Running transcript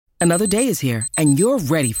Another day is here, and you're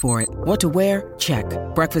ready for it. What to wear? Check.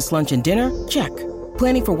 Breakfast, lunch, and dinner? Check.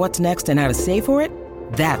 Planning for what's next and how to save for it?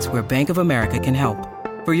 That's where Bank of America can help.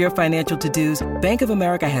 For your financial to-dos, Bank of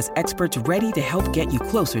America has experts ready to help get you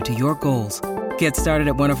closer to your goals. Get started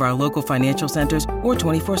at one of our local financial centers or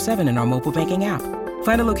 24/7 in our mobile banking app.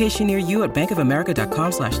 Find a location near you at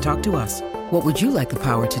bankofamerica.com/talktous. What would you like the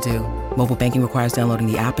power to do? Mobile banking requires downloading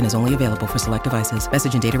the app and is only available for select devices.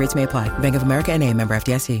 Message and data rates may apply. Bank of America N.A., member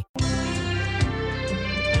FDIC.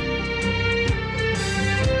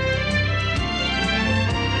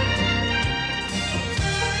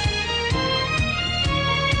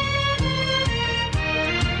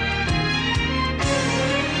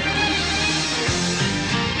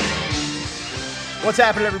 What's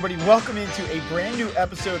happening, everybody? Welcome into a brand new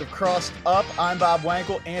episode of Crossed Up. I'm Bob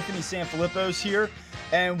Wankel. Anthony Sanfilippo's here,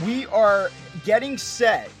 and we are getting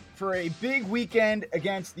set for a big weekend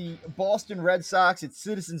against the Boston Red Sox at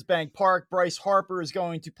Citizens Bank Park. Bryce Harper is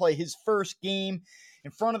going to play his first game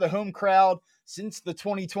in front of the home crowd since the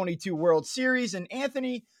 2022 World Series. And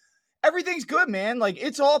Anthony, everything's good, man. Like,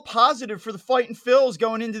 it's all positive for the Fightin' Phils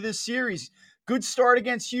going into this series. Good start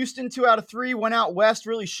against Houston, 2 out of 3, went out west,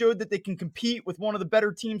 really showed that they can compete with one of the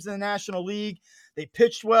better teams in the National League. They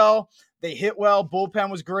pitched well, they hit well,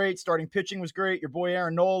 bullpen was great, starting pitching was great. Your boy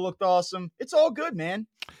Aaron Nola looked awesome. It's all good, man.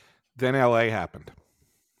 Then LA happened.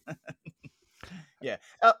 Yeah,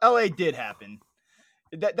 LA did happen.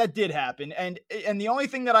 That did happen. And the only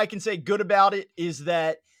thing that I can say good about it is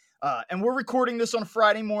that, and we're recording this on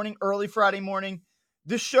Friday morning, early Friday morning,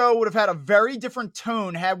 this show would have had a very different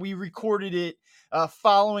tone had we recorded it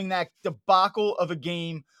following that debacle of a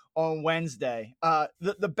game on Wednesday.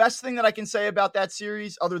 The best thing that I can say about that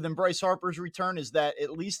series, other than Bryce Harper's return, is that at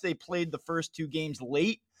least they played the first 2 games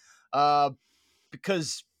late,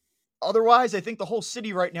 because otherwise I think the whole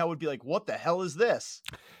city right now would be like, what the hell is this?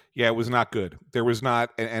 Yeah, it was not good. There was not,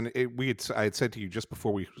 and I had said to you just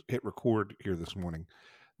before we hit record here this morning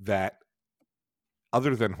that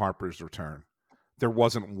other than Harper's return, there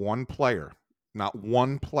wasn't one player, not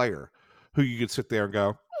one player, who you could sit there and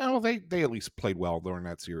go, oh, they at least played well during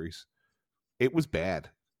that series. It was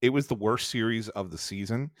bad. It was the worst series of the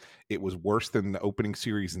season. It was worse than the opening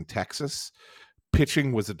series in Texas.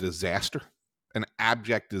 Pitching was a disaster, an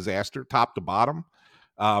abject disaster, top to bottom.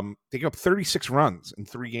 They gave up 36 runs in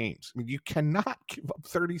 3 games. I mean, you cannot give up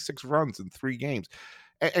 36 runs in 3 games.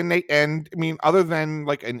 And I mean, other than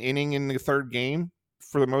like an inning in the 3rd game,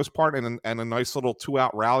 for the most part, and a nice little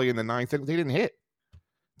 2-out rally in the 9th, they didn't hit.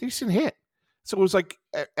 They just didn't hit. So it was like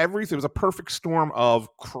everything. It was a perfect storm of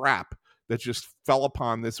crap that just fell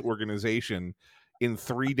upon this organization in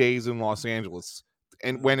 3 days in Los Angeles.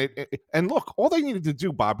 And when and look, all they needed to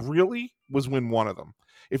do, Bob, really was win one of them.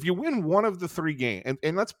 If you win one of the 3 games,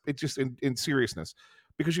 and let's it just in seriousness,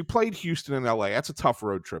 because you played Houston and LA, that's a tough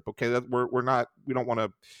road trip. Okay, that we don't want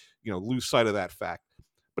to lose sight of that fact.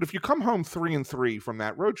 But if you come home 3-3 from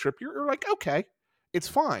that road trip, you're like, okay, it's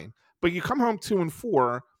fine. But you come home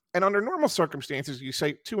 2-4, and under normal circumstances, you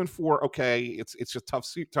say 2-4, okay, it's a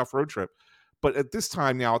tough road trip. But at this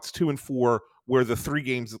time now, it's 2-4, where the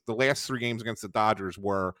last 3 games against the Dodgers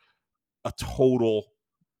were a total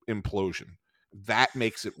implosion. That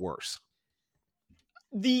makes it worse.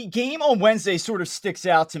 The game on Wednesday sort of sticks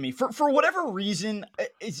out to me for whatever reason.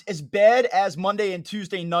 As bad as Monday and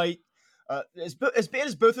Tuesday night, as bad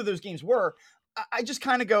as both of those games were, I just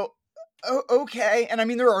kind of go, oh, okay. And I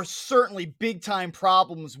mean, there are certainly big time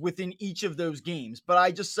problems within each of those games, but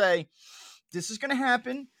I just say, this is going to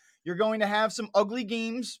happen. You're going to have some ugly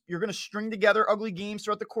games. You're going to string together ugly games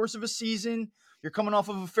throughout the course of a season. You're coming off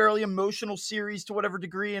of a fairly emotional series to whatever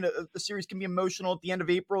degree, and a series can be emotional at the end of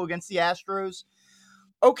April against the Astros.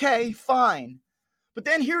 Okay, fine. But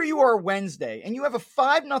then here you are Wednesday, and you have a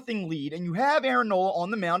 5-0 lead, and you have Aaron Nola on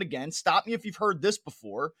the mound again. Stop me if you've heard this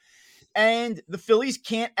before. And the Phillies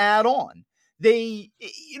can't add on. There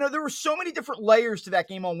were so many different layers to that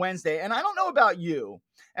game on Wednesday, and I don't know about you,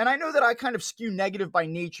 and I know that I kind of skew negative by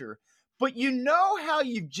nature, but you know how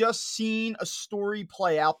you've just seen a story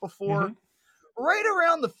play out before? Mm-hmm. Right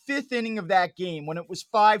around the 5th inning of that game, when it was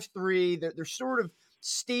 5-3, they're sort of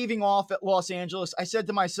staving off at Los Angeles, I said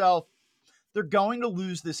to myself, they're going to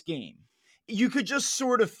lose this game. You could just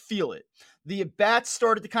sort of feel it. The at-bats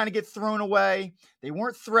started to kind of get thrown away. They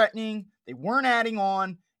weren't threatening. They weren't adding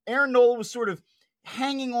on. Aaron Nola was sort of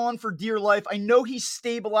hanging on for dear life. I know he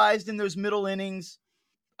stabilized in those middle innings.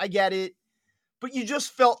 I get it. But you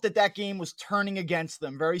just felt that game was turning against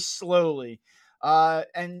them very slowly.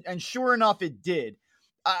 And sure enough, it did.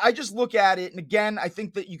 I just look at it, and again, I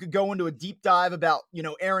think that you could go into a deep dive about,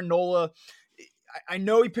 Aaron Nola. I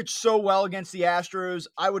know he pitched so well against the Astros.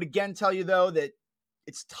 I would again tell you, though, that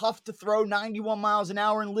it's tough to throw 91 miles an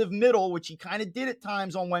hour and live middle, which he kind of did at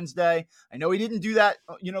times on Wednesday. I know he didn't do that,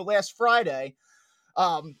 last Friday.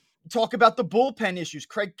 Talk about the bullpen issues.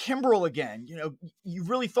 Craig Kimbrell again. You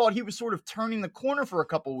really thought he was sort of turning the corner for a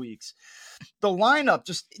couple weeks. The lineup,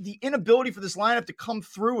 just the inability for this lineup to come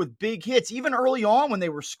through with big hits, even early on when they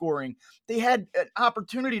were scoring, they had an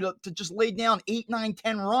opportunity to just lay down 8, 9,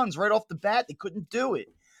 10 runs right off the bat. They couldn't do it.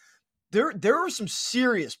 There were some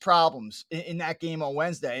serious problems in that game on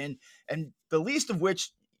Wednesday, and the least of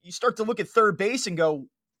which, you start to look at third base and go,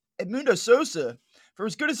 Edmundo Sosa, for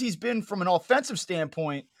as good as he's been from an offensive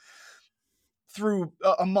standpoint through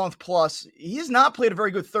a month plus, he has not played a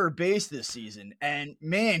very good third base this season. And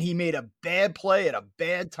man, he made a bad play at a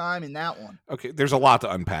bad time in that one. Okay, there's a lot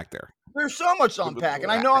to unpack there. There's so much to unpack,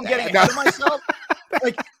 and I know I'm getting ahead of myself.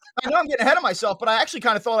 I know I'm getting ahead of myself, but I actually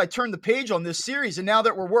kind of thought I turned the page on this series, and now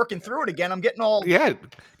that we're working through it again, I'm getting all getting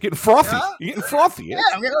frothy. Yeah? You're getting frothy. Yeah,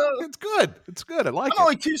 It's good. It's good. I like it. I'm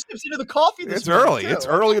only 2 steps into the coffee this morning. Early. It's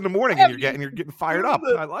early in the morning, and you're getting fired up.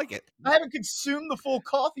 I like it. I haven't consumed the full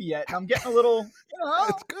coffee yet, and I'm getting a little,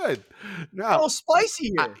 It's good. No, a little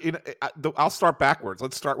spicy here. I'll start backwards.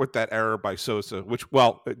 Let's start with that error by Sosa, which,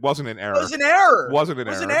 well, it wasn't an error. It was an error. It wasn't an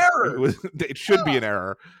error. It should be an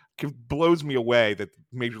error. It blows me away that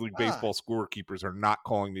Major League Baseball scorekeepers are not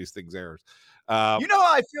calling these things errors. You know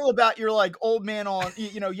how I feel about your old man on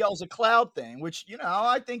yells a cloud thing, which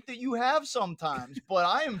I think that you have sometimes, but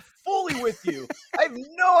I am fully with you. I have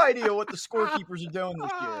no idea what the scorekeepers are doing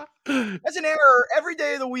this year. That's an error every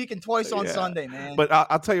day of the week and twice on Sunday, man. But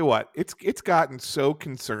I'll tell you what, it's gotten so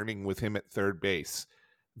concerning with him at third base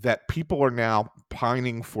that people are now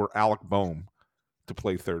pining for Alec Boehm to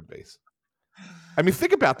play third base. I mean,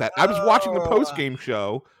 think about that. I was watching the post-game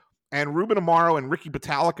show, and Ruben Amaro and Ricky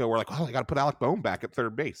Battalica were like, "Oh, I got to put Alec Boehm back at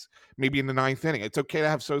third base, maybe in the 9th inning." It's okay to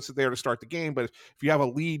have Sosa there to start the game, but if you have a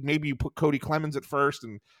lead, maybe you put Cody Clemens at first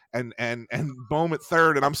and Boehm at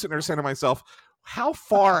third. And I'm sitting there saying to myself, how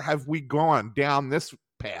far have we gone down this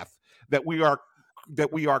path that we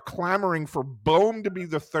are clamoring for Boehm to be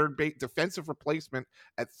the third base defensive replacement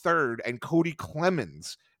at third and Cody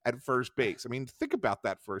Clemens at first base? I mean, think about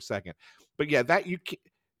that for a second. But yeah, that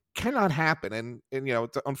cannot happen. And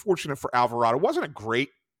it's unfortunate for Alvarado. It wasn't a great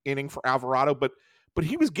inning for Alvarado, but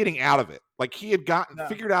he was getting out of it. Like, he had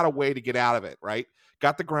figured out a way to get out of it, right?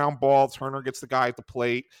 Got the ground ball. Turner gets the guy at the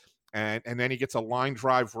plate. And then he gets a line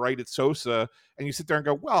drive right at Sosa. And you sit there and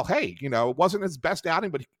go, well, hey, it wasn't his best outing,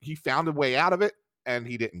 but he found a way out of it. And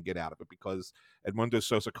he didn't get out of it because Edmundo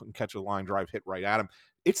Sosa couldn't catch a line drive hit right at him.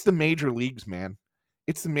 It's the major leagues, man.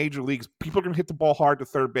 It's the major leagues. People are going to hit the ball hard to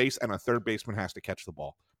third base, and a third baseman has to catch the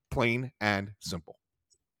ball. Plain and simple.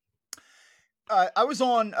 I was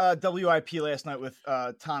on WIP last night with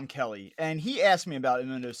Tom Kelly, and he asked me about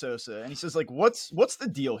Edmundo Sosa, and he says, what's the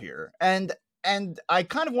deal here? And I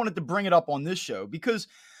kind of wanted to bring it up on this show because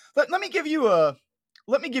let me give you a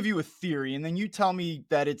theory, and then you tell me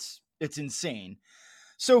that it's insane.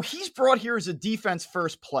 So he's brought here as a defense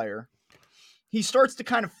first player. He starts to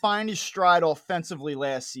kind of find his stride offensively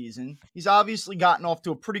last season. He's obviously gotten off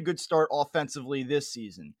to a pretty good start offensively this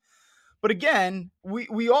season. But again,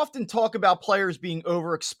 we often talk about players being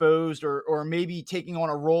overexposed or maybe taking on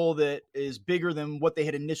a role that is bigger than what they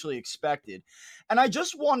had initially expected. And I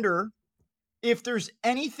just wonder if there's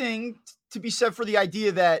anything to be said for the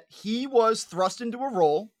idea that he was thrust into a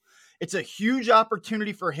role. It's a huge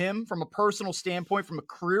opportunity for him from a personal standpoint, from a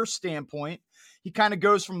career standpoint. He kind of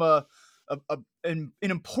goes from an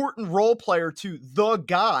important role player to the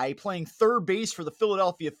guy playing third base for the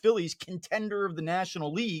Philadelphia Phillies, contender of the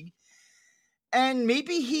National League. And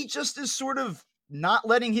maybe he just is sort of not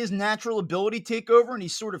letting his natural ability take over, and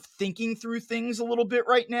he's sort of thinking through things a little bit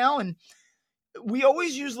right now. And we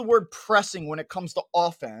always use the word pressing when it comes to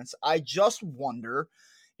offense. I just wonder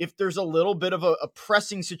if there's a little bit of a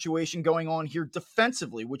pressing situation going on here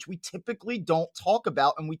defensively, which we typically don't talk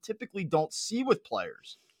about and we typically don't see with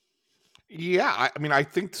players. Yeah, I mean, I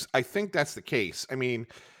think that's the case. I mean,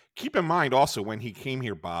 keep in mind also when he came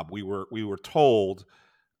here, Bob, we were told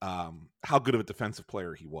how good of a defensive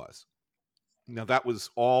player he was. Now, that was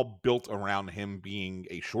all built around him being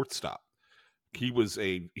a shortstop. Is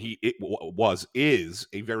a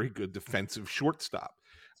very good defensive shortstop.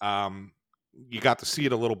 You got to see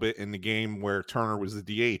it a little bit in the game where Turner was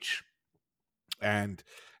the DH, and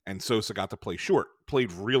Sosa got to play short.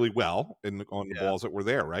 Played really well on the balls that were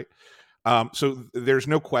there, right? So there's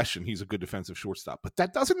no question he's a good defensive shortstop. But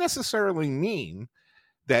that doesn't necessarily mean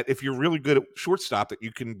that if you're really good at shortstop that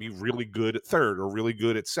you can be really good at third or really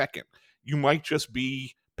good at second. You might just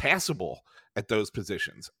be passable at those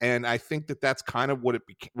positions. And I think that that's kind of what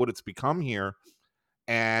it's become here.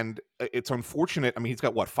 And it's unfortunate. I mean, he's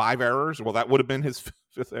got what, 5 errors? Well, that would have been his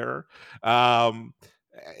 5th error.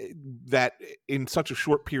 That in such a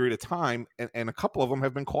short period of time, and a couple of them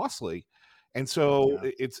have been costly. And so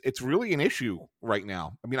it's really an issue right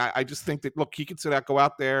now. I mean, I just think that, look, he could go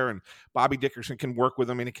out there, and Bobby Dickerson can work with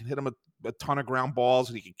him, and he can hit him a ton of ground balls,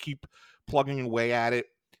 and he can keep plugging away at it.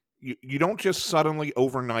 You don't just suddenly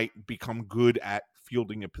overnight become good at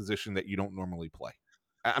fielding a position that you don't normally play.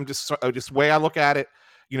 I'm just way I look at it.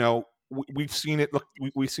 You know, we've seen it. Look,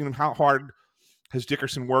 we've seen him. How hard has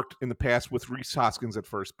Dickerson worked in the past with Rhys Hoskins at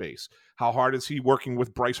first base? How hard is he working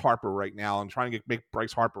with Bryce Harper right now and trying to make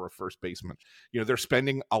Bryce Harper a first baseman? You know, they're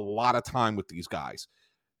spending a lot of time with these guys.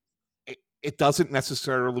 It doesn't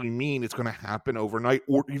necessarily mean it's going to happen overnight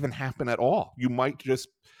or even happen at all. You might just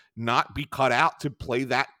not be cut out to play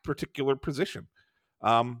that particular position.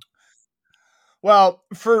 Well,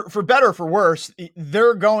 for better or for worse,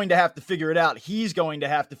 they're going to have to figure it out. He's going to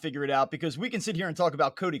have to figure it out, because we can sit here and talk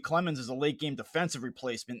about Cody Clemens as a late game defensive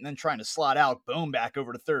replacement and then trying to slot out Bohm back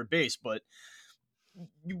over to third base. But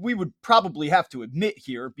we would probably have to admit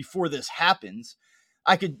here, before this happens,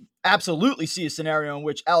 I could absolutely see a scenario in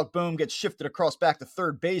which Alec Bohm gets shifted across back to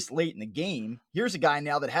third base late in the game. Here's a guy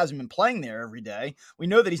now that hasn't been playing there every day. We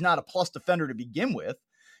know that he's not a plus defender to begin with.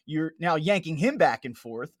 You're now yanking him back and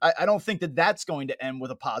forth. I don't think that that's going to end with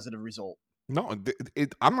a positive result. No,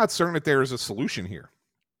 I'm not certain that there is a solution here,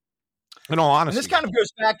 in all honesty. And this kind of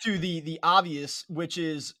goes back to the obvious, which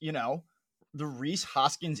is, you know, the Rhys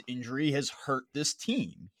Hoskins injury has hurt this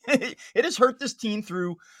team. It has hurt this team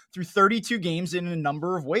through 32 games in a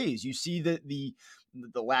number of ways. You see that the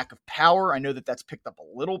lack of power. I know that that's picked up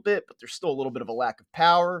a little bit, but there's still a little bit of a lack of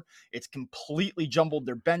power. It's completely jumbled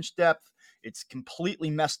their bench depth. It's completely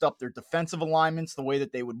messed up their defensive alignments the way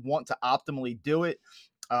that they would want to optimally do it.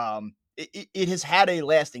 It has had a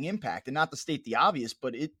lasting impact, and not to state the obvious,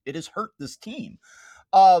 but it has hurt this team.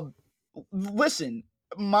 Listen,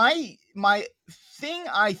 my thing,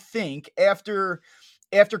 I think, after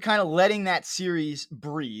kind of letting that series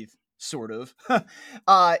breathe, sort of,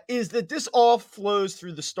 is that this all flows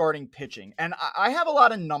through the starting pitching. And I have a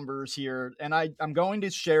lot of numbers here, and I'm going to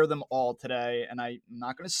share them all today, and I'm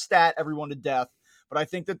not going to stat everyone to death, but I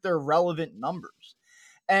think that they're relevant numbers.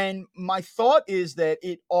 And my thought is that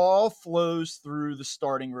it all flows through the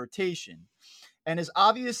starting rotation. And as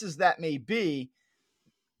obvious as that may be,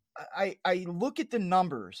 I look at the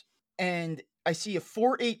numbers, and I see a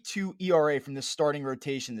 4.82 ERA from the starting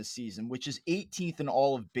rotation this season, which is 18th in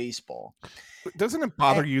all of baseball. Doesn't it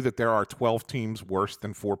bother you that there are 12 teams worse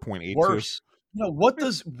than 4.82? Worse. You know, what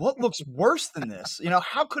looks worse than this? You know,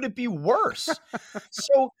 how could it be worse?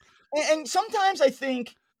 So, and sometimes I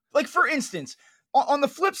think, like, for instance, on the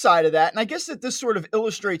flip side of that, and I guess that this sort of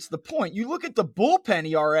illustrates the point, you look at the bullpen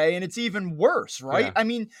ERA and it's even worse, right? Yeah. I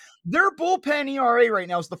mean, their bullpen ERA right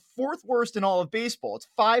now is the 4th worst in all of baseball. It's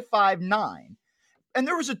 5.59. And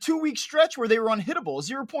there was a 2-week stretch where they were unhittable,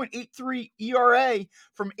 0.83 ERA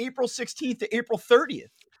from April 16th to April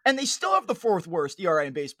 30th. And they still have the 4th worst ERA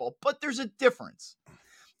in baseball, but there's a difference.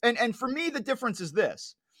 And for me, the difference is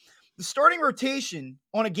this. The starting rotation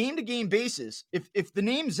on a game-to-game basis, if the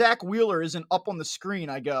name Zach Wheeler isn't up on the screen,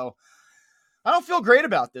 I go, I don't feel great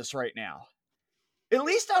about this right now. At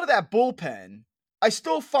least out of that bullpen, I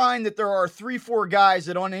still find that there are 3-4 guys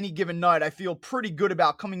that on any given night I feel pretty good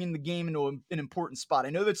about coming in the game into an important spot. I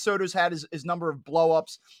know that Soto's had his number of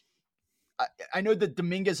blow-ups. I know that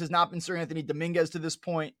Dominguez has not been Sir Anthony Dominguez to this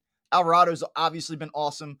point. Alvarado's obviously been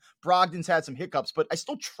awesome. Brogdon's had some hiccups, but I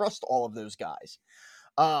still trust all of those guys.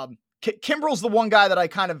 Kimbrel's the one guy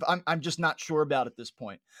that I'm just not sure about at this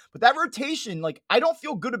point. But that rotation, like, I don't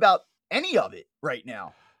feel good about any of it right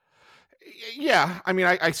now. Yeah, I mean,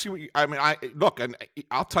 I see what you, I mean, look, and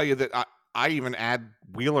I'll tell you that I even add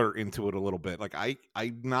Wheeler into it a little bit. Like,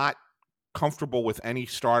 I'm not comfortable with any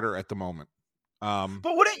starter at the moment. But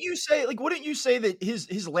wouldn't you say that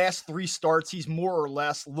his last 3 starts, he's more or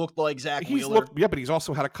less looked like Zach Wheeler? But he's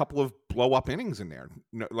also had a couple of blow up innings in there,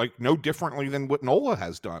 no differently than what Nola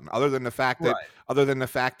has done, other than the fact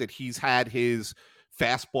that he's had his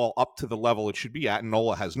fastball up to the level it should be at, and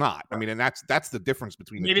Nola has not. Right. I mean, and that's the difference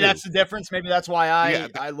between the two. Maybe that's the difference. Maybe that's why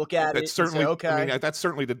I look at it. Certainly, okay. I mean, that's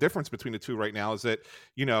certainly the difference between the two right now, is that,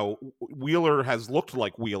 you know, Wheeler has looked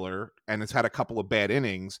like Wheeler and has had a couple of bad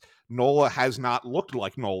innings. Nola has not looked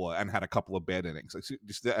like Nola and had a couple of bad innings.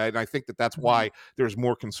 And I think that's why there's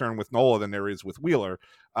more concern with Nola than there is with Wheeler.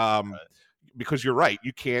 Right. Because you're right.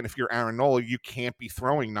 You can't, if you're Aaron Nola, you can't be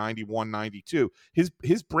throwing 91, 92.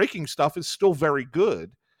 His breaking stuff is still very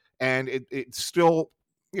good. And it's still,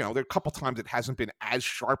 there are a couple times it hasn't been as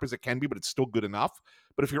sharp as it can be, but it's still good enough.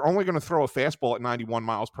 But if you're only going to throw a fastball at 91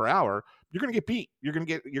 miles per hour, you're going to get beat. You're going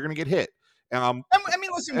to get hit. I mean,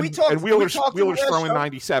 listen, we talked. And Wheeler's Wheeler's throwing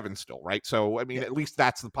 97 still, right? So I mean, at least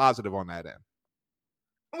that's the positive on that end.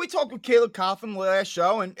 We talked with Caleb Coffin last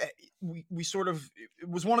show, and we sort of, it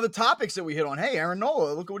was one of the topics that we hit on. Hey, Aaron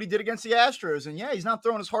Nola, look at what he did against the Astros. And yeah, he's not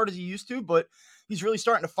throwing as hard as he used to, but he's really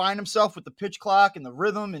starting to find himself with the pitch clock and the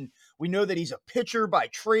rhythm. And we know that he's a pitcher by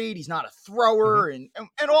trade. He's not a thrower and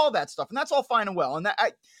all that stuff. And that's all fine and well. And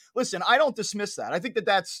listen, I don't dismiss that. I think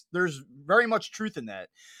there's very much truth in that.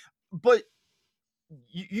 But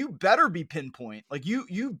you better be pinpoint. Like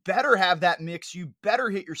you better have that mix. You better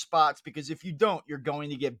hit your spots, because if you don't, you're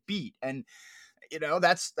going to get beat. And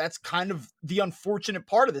that's kind of the unfortunate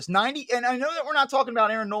part of this 90. And I know that we're not talking about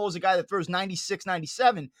Aaron Nola as a guy that throws 96,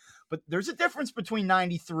 97, but there's a difference between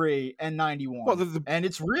 93 and 91. Well, and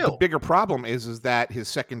it's real. The bigger problem is that his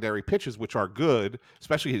secondary pitches, which are good,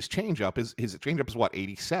 especially his changeup, his changeup is what,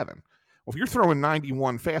 87. Well, if you're throwing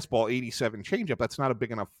 91 fastball, 87 changeup, that's not a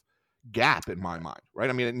big enough gap in my mind, right?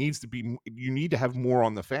 I mean, it needs to be, you need to have more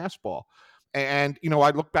on the fastball. And, I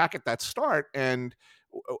look back at that start and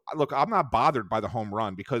look, I'm not bothered by the home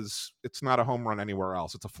run because it's not a home run anywhere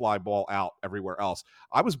else. It's a fly ball out everywhere else.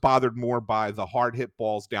 I was bothered more by the hard hit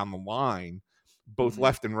balls down the line, both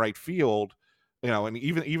left and right field, and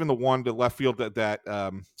even the one to left field that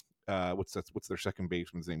what's their second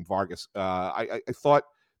baseman's name? Vargas. I thought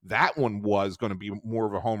that one was going to be more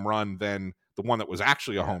of a home run than the one that was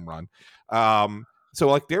actually a home run. So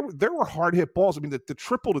like there were hard hit balls. I mean, the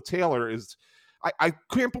triple to Taylor is, I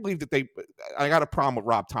can't believe that I got a problem with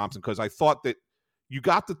Rob Thompson, because I thought that you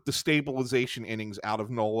got the stabilization innings out of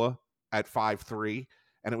Nola at 5-3,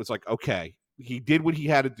 and it was like, okay, he did what he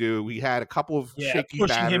had to do. He had a couple of shaky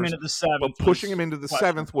pushing batters, him into the seventh, but pushing him into the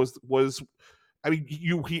seventh was. I mean,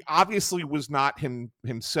 he obviously was not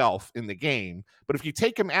himself in the game, but if you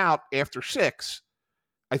take him out after 6,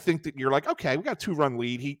 I think that you're like, okay, we got a 2-run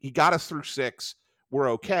lead. He got us through 6. We're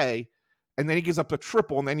okay. And then he gives up a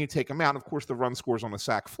triple, and then you take him out. And of course, the run scores on a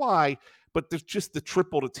sac fly, but there's just the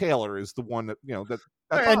triple to Taylor is the one that, that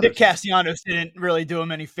and Nick Castellanos didn't really do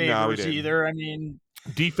him any favors either. I mean,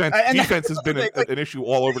 defense has been an issue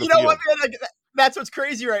all over the field. What, man, that's what's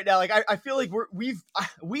crazy right now. Like, I feel like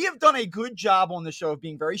we have done a good job on the show of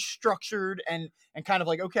being very structured and kind of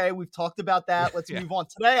like, okay, we've talked about that. Let's move on.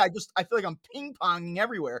 Today, I feel like I'm ping-ponging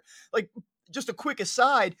everywhere. Like, just a quick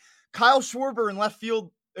aside, Kyle Schwarber in left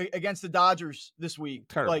field against the Dodgers this week.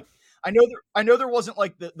 Terrible. Like, I know there wasn't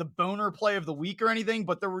like the boner play of the week or anything,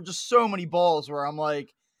 but there were just so many balls where I'm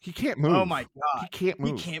like, he can't move. Oh my God. He can't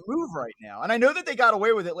move. He can't move right now. And I know that they got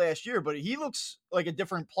away with it last year, but he looks like a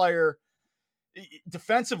different player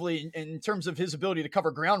defensively in terms of his ability to cover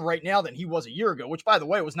ground right now than he was a year ago, which, by the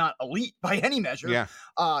way, was not elite by any measure. Yeah.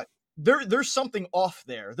 There's something off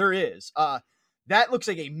there. There is. That looks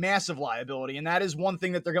like a massive liability, and that is one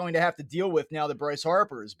thing that they're going to have to deal with now that Bryce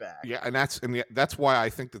Harper is back. Yeah, and that's why I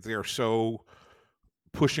think that they're so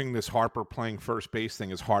pushing this Harper playing first base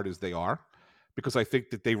thing as hard as they are, because I think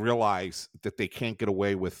that they realize that they can't get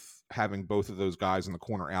away with having both of those guys in the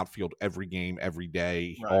corner outfield every game, every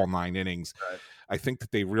day, all 9 innings. Right. I think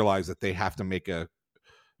that they realize that they have to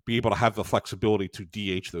be able to have the flexibility to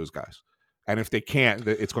DH those guys, and if they can't,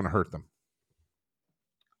 it's going to hurt them.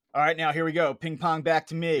 All right, now here we go. Ping pong back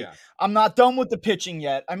to me. Yeah. I'm not done with the pitching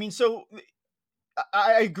yet. I mean, so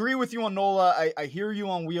I agree with you on Nola. I hear you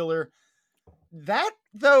on Wheeler. That,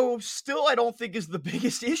 though, still I don't think is the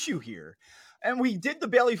biggest issue here. And we did the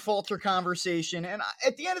Bailey Falter conversation. And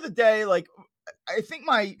at the end of the day, like, I think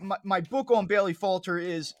my book on Bailey Falter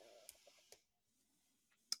is,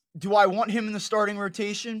 do I want him in the starting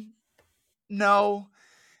rotation? No.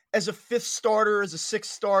 As a 5th starter, as a 6th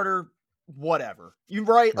starter, whatever. You're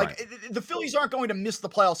right. Like, the Phillies aren't going to miss the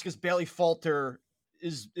playoffs because Bailey Falter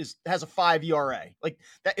has a 5 ERA. Like,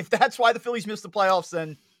 that, if that's why the Phillies miss the playoffs,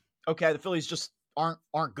 then okay, the Phillies just aren't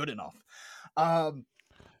good enough.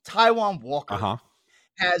 Taijuan Walker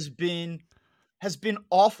has been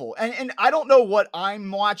awful. And I don't know what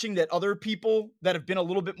I'm watching that other people that have been a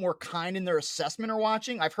little bit more kind in their assessment are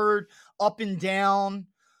watching. I've heard up and down,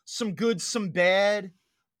 some good, some bad.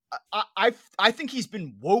 I think he's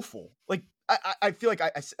been woeful. Like, I feel like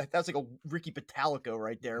that's like a Ricky Pitalico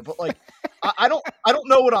right there. But like, I don't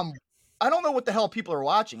know what the hell people are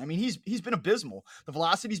watching. I mean, he's been abysmal. The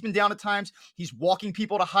velocity's been down at times. He's walking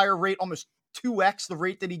people at a higher rate, almost 2x the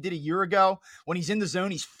rate that he did a year ago. When he's in the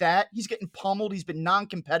zone, he's fat. He's getting pummeled. He's been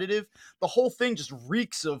non-competitive. The whole thing just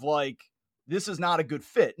reeks of like, this is not a good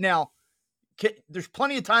fit. Now, there's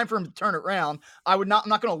plenty of time for him to turn it around. I'm not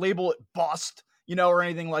going to label it bust. or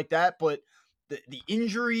anything like that. But the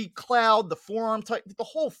injury cloud, the forearm type, the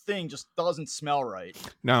whole thing just doesn't smell right.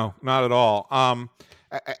 No, not at all.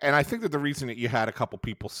 And I think that the reason that you had a couple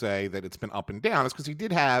people say that it's been up and down is because he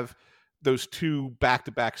did have those 2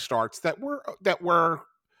 back-to-back starts that were,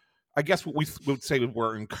 I guess, what we would say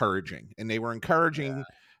were encouraging, and they were encouraging.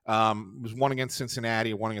 It was one against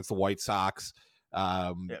Cincinnati, one against the White Sox.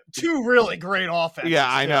 2 really great offenses. Yeah,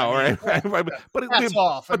 I know, right? But that's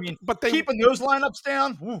off. But keeping those lineups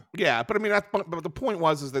down. Woo. Yeah, but I mean, but the point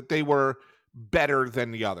is that they were better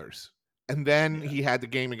than the others. And then he had the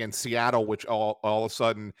game against Seattle, which all of a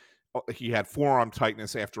sudden he had forearm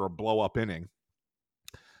tightness after a blow-up inning.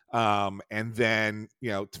 And then,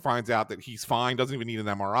 finds out that he's fine, doesn't even need an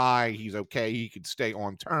MRI. He's okay. He could stay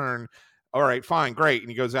on turn. All right, fine, great. And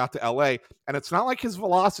he goes out to LA, and it's not like his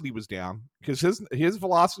velocity was down, because his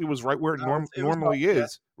velocity was right where it normally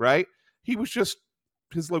is, right? He was just,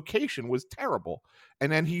 his location was terrible. And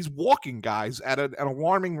then he's walking guys at an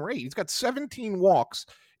alarming rate. He's got 17 walks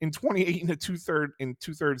in 28 and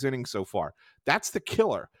 2/3 innings so far. That's the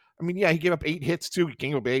killer. I mean, yeah, he gave up 8 hits too. He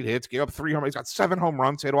gave up 8 hits, gave up 3 home runs. He's got 7 home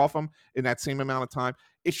runs hit off him in that same amount of time.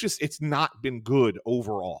 It's not been good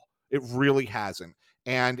overall. It really hasn't.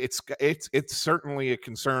 And it's certainly a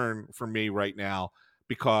concern for me right now,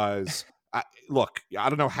 because I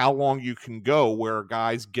don't know how long you can go where a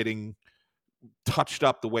guy's getting touched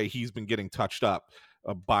up the way he's been getting touched up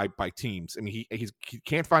by teams. I mean, he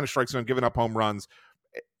can't find a strike zone, giving up home runs.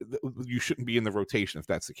 You shouldn't be in the rotation if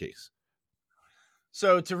that's the case.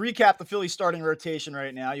 So to recap the Phillies starting rotation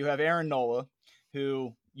right now, you have Aaron Nola,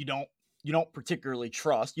 who you don't particularly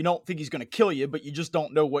trust. You don't think he's going to kill you, but you just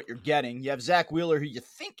don't know what you're getting. You have Zach Wheeler, who you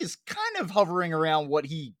think is kind of hovering around what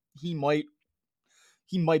he might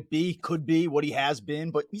be, could be, what he has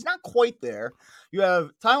been, but he's not quite there. You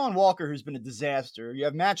have Taijuan Walker, who's been a disaster. You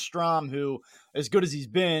have Matt Strahm, who, as good as he's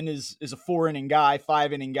been, is a 4-inning guy,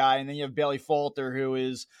 5-inning guy, and then you have Bailey Falter, who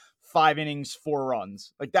is 5 innings, 4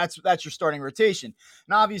 runs. Like that's your starting rotation.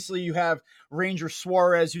 And obviously you have Ranger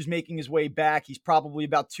Suarez, who's making his way back. He's probably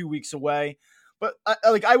about 2 weeks away. But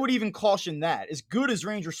I would even caution that. As good as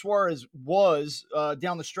Ranger Suarez was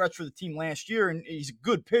down the stretch for the team last year, and he's a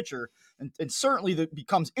good pitcher, and certainly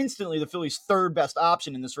becomes instantly the Phillies' 3rd best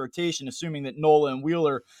option in this rotation, assuming that Nola and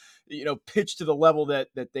Wheeler, pitch to the level that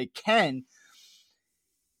they can.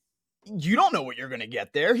 You don't know what you're going to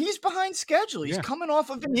get there. He's behind schedule. He's coming off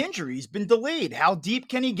of an injury. He's been delayed. How deep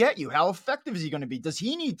can he get you? How effective is he going to be? Does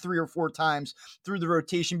he need 3 or 4 times through the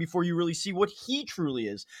rotation before you really see what he truly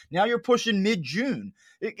is? Now you're pushing mid-June.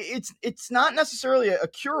 It's not necessarily a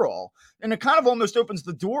cure-all, and it kind of almost opens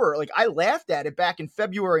the door. Like, I laughed at it back in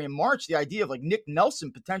February and March, the idea of like Nick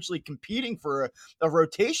Nelson potentially competing for a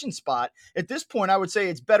rotation spot. At this point, I would say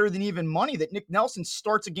it's better than even money that Nick Nelson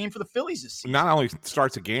starts a game for the Phillies this season. Not only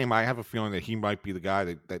starts a game, I have a feeling that he might be the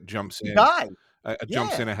guy that jumps in,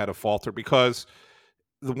 jumps in ahead of Falter, because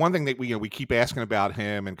the one thing that we keep asking about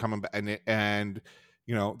him and coming back, and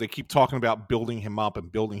they keep talking about building him up and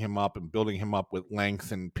building him up and building him up with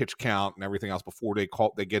length and pitch count and everything else before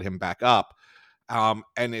they get him back up.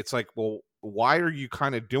 And it's like, well, why are you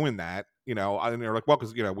kind of doing that? And they're like, well,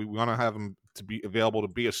 because we want to have him to be available to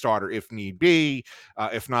be a starter if need be.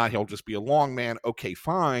 If not, he'll just be a long man. Okay,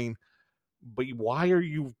 fine. But why are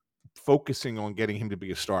you focusing on getting him to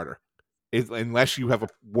be a starter? Unless you have a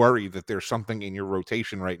worry that there's something in your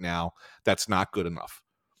rotation right now that's not good enough,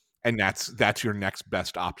 and that's your next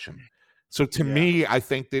best option. So to me, I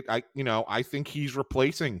think that I think he's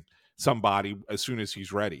replacing somebody as soon as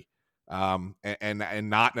he's ready, and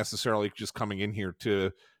not necessarily just coming in here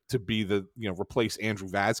to be the replace Andrew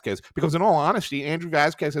Vasquez, because in all honesty, Andrew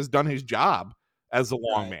Vasquez has done his job as the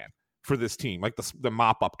long man for this team, like the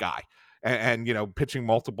mop up guy. And pitching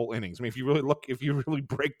multiple innings. I mean, if you really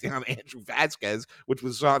break down Andrew Vasquez, which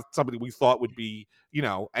was somebody we thought would be,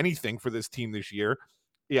 anything for this team this year,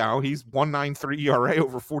 he's 1.93 ERA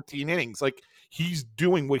over 14 innings. Like, he's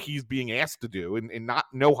doing what he's being asked to do, and not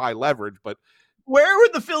no high leverage. But where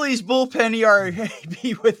would the Phillies bullpen ERA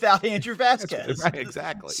be without Andrew Vasquez? Right,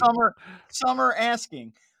 exactly. Some are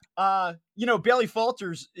asking. Bailey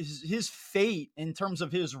Falter's his fate in terms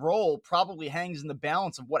of his role probably hangs in the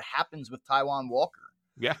balance of what happens with Taijuan Walker.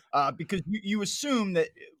 Yeah. Because you assume that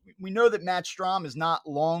we know that Matt Strahm is not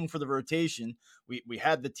long for the rotation. We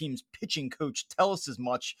had the team's pitching coach tell us as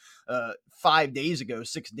much 6 days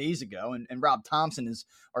ago, and Rob Thompson has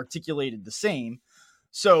articulated the same.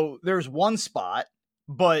 So there's one spot,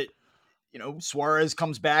 but Suarez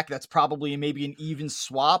comes back. That's probably maybe an even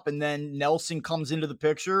swap. And then Nelson comes into the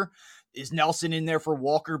picture. Is Nelson in there for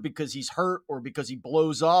Walker because he's hurt or because he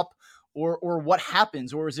blows up? or what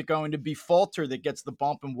happens, or is it going to be Falter that gets the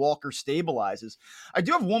bump and Walker stabilizes? I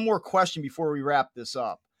do have one more question before we wrap this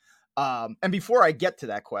up. And before I get to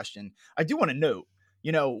that question, I do want to note,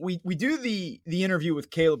 we do the interview with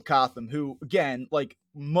Caleb Cotham, who, again, like,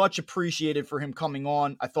 much appreciated for him coming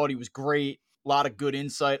on. I thought he was great. A lot of good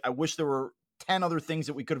insight. I wish there were 10 other things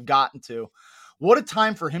that we could have gotten to. What a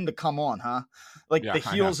time for him to come on, huh? Like, the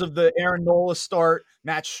heels of the Aaron Nola start,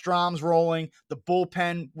 Matt Strom's rolling. The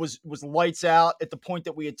bullpen was lights out at the point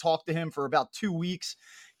that we had talked to him for about 2 weeks.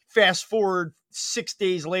 Fast forward 6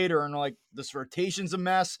 days later, and like, this rotation's a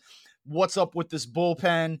mess. What's up with this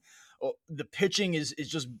bullpen? The pitching is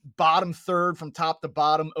just bottom third from top to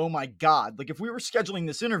bottom. Oh my God. Like, if we were scheduling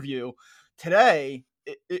this interview today,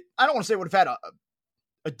 I don't want to say it would have had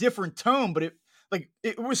a different tone, but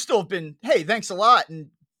it would still have been, hey, thanks a lot and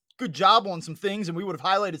good job on some things, and we would have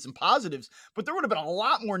highlighted some positives, but there would have been a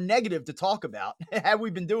lot more negative to talk about had we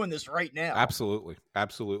been doing this right now. Absolutely.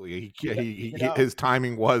 His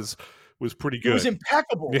timing was pretty good. It was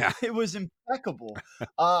impeccable. Yeah. It was impeccable.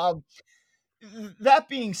 That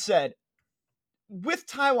being said, with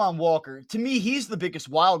Taijuan Walker, to me, he's the biggest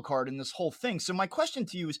wild card in this whole thing. So my question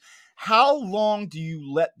to you is, how long do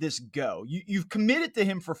you let this go? You've committed to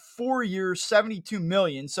him for 4 years, $72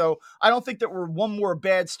 million. So I don't think that we're one more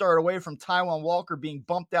bad start away from Taijuan Walker being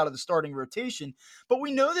bumped out of the starting rotation. But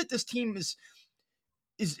we know that this team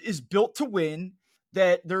is built to win,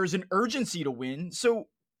 that there's an urgency to win. So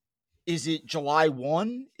is it July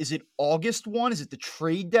 1? Is it August 1? Is it the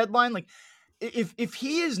trade deadline? Like, if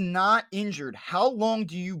he is not injured, how long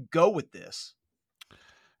do you go with this?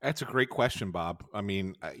 That's a great question, Bob. I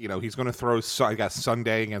mean, he's going to throw. I got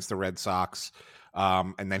Sunday against the Red Sox,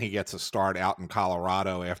 and then he gets a start out in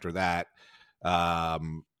Colorado after that,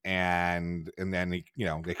 and then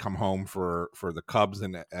they come home for the Cubs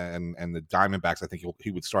and the Diamondbacks. I think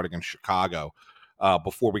he would start against Chicago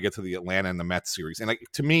before we get to the Atlanta and the Mets series. And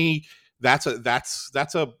to me, that's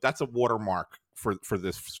a watermark for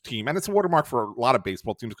this team, and it's a watermark for a lot of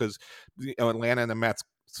baseball teams because Atlanta and the Mets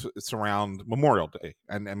surround Memorial Day,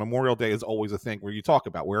 and Memorial Day is always a thing where you talk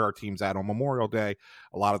about where our team's at on Memorial Day.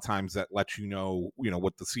 A lot of times that lets you know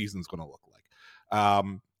what the season's going to look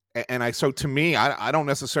like. So to me, I don't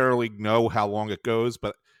necessarily know how long it goes,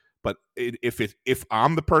 but if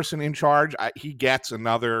I'm the person in charge, he gets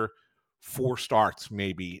another 4 starts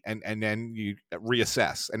maybe, and then you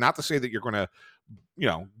reassess. And not to say that you're going to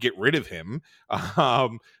get rid of him,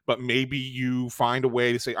 but maybe you find a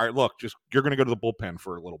way to say, all right, look, you're going to go to the bullpen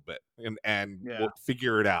for a little bit, and we'll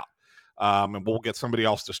figure it out, and we'll get somebody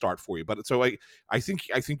else to start for you. But so I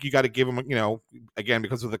think you got to give him, again,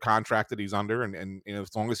 because of the contract that he's under, and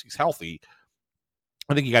as long as he's healthy,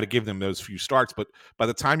 I think you got to give them those few starts. But by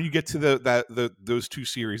the time you get to those 2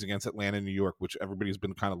 series against Atlanta and New York, which everybody's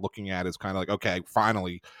been kind of looking at as kind of like, okay,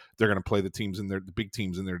 finally they're going to play the big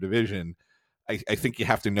teams in their division. I think you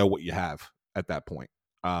have to know what you have at that point,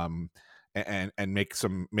 and make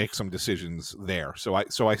some decisions there. So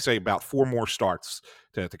I say about 4 more starts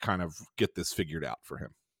to kind of get this figured out for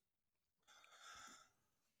him.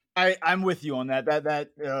 I'm with you on that. That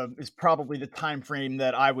is probably the time frame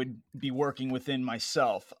that I would be working within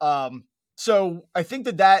myself. So I think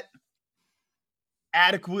that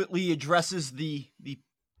adequately addresses the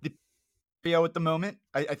at the moment.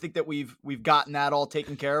 I think that we've gotten that all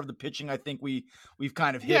taken care of. The pitching, I think we've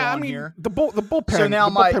kind of hit on here. The bullpen. So now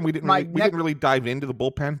we didn't really dive into the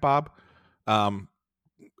bullpen, Bob.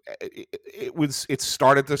 It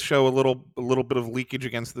started to show a little bit of leakage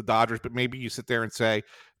against the Dodgers, but maybe you sit there and say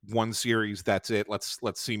 1 series, that's it. Let's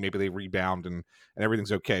see, maybe they rebound and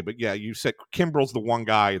everything's okay. But yeah, you said Kimbrel's the one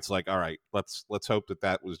guy. It's like, all right, let's hope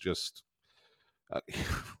that was just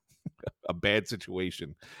a bad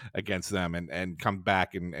situation against them and come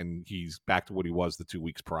back and he's back to what he was the 2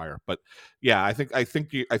 weeks prior. But yeah, I think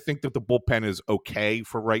that the bullpen is okay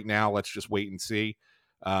for right now. Let's just wait and see.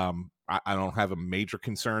 I don't have a major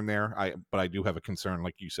concern there. But I do have a concern,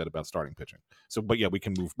 like you said, about starting pitching. So, but yeah, we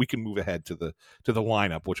can move ahead to the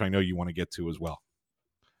lineup, which I know you want to get to as well.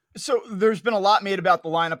 So there's been a lot made about the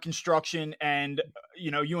lineup construction, and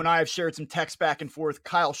you and I have shared some text back and forth.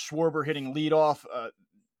 Kyle Schwarber hitting leadoff.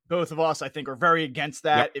 Both of us, I think, are very against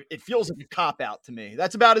that. Yep. It feels like a cop-out to me.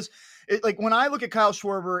 That's about like when I look at Kyle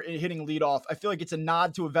Schwarber hitting leadoff, I feel like it's a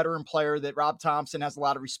nod to a veteran player that Rob Thompson has a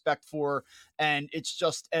lot of respect for, and it's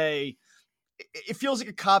just it feels like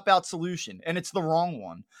a cop-out solution, and it's the wrong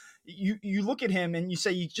one. You look at him and you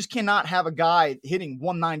say you just cannot have a guy hitting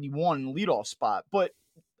 191 in the leadoff spot, but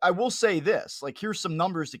I will say this, like, here's some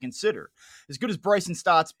numbers to consider. As good as Bryson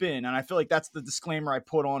Stott's been, and I feel like that's the disclaimer I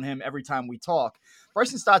put on him every time we talk.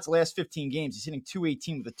 Bryson Stott's last 15 games, he's hitting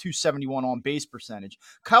 218 with a 271 on base percentage.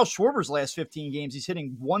 Kyle Schwarber's last 15 games, he's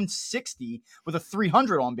hitting 160 with a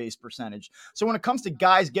 300 on base percentage. So when it comes to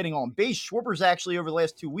guys getting on base, Schwarber's actually over the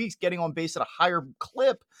last 2 weeks getting on base at a higher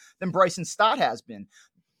clip than Bryson Stott has been.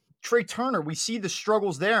 Trey Turner, we see the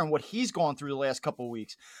struggles there and what he's gone through the last couple of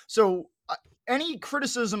weeks. So any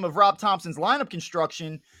criticism of Rob Thompson's lineup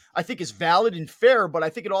construction, I think, is valid and fair, but I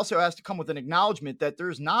think it also has to come with an acknowledgement that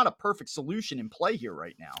there's not a perfect solution in play here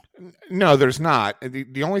right now. No, there's not.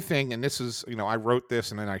 The only thing, and this is, I wrote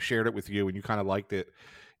this and then I shared it with you and you kind of liked it,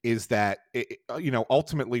 is that,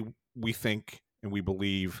 ultimately we think and we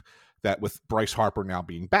believe that with Bryce Harper now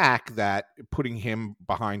being back, that putting him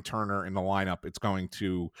behind Turner in the lineup, it's going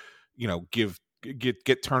to,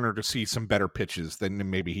 get Turner to see some better pitches than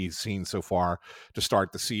maybe he's seen so far to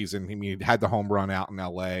start the season. I mean, he had the home run out in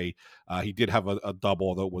LA. He did have a double,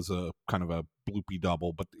 although it was a kind of a bloopy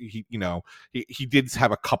double, but he did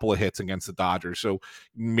have a couple of hits against the Dodgers. So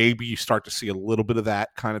maybe you start to see a little bit of that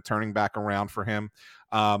kind of turning back around for him.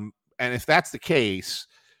 And if that's the case,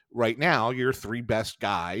 right now, your three best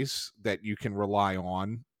guys that you can rely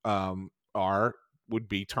on would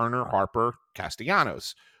be Turner, Harper,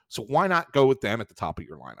 Castellanos. So why not go with them at the top of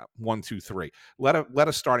your lineup? 1, 2, 3. Let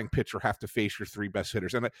a starting pitcher have to face your three best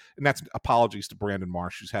hitters, and that's apologies to Brandon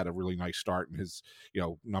Marsh, who's had a really nice start, and his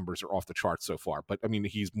numbers are off the charts so far. But I mean,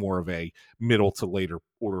 he's more of a middle to later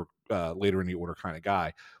in the order kind of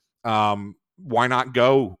guy. Why not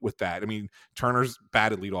go with that? I mean, Turner's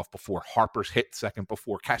batted leadoff before. Harper's hit second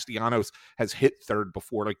before. Castellanos has hit third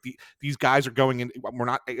before. Like these guys are going in. We're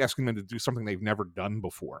not asking them to do something they've never done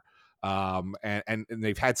before. And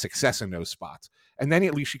they've had success in those spots. And then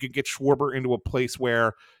at least you can get Schwarber into a place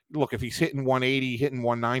where, look, if he's hitting 180, hitting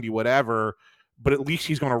 190, whatever, but at least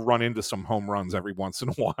he's going to run into some home runs every once in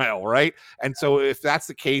a while, right? And so if that's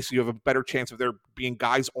the case, you have a better chance of there being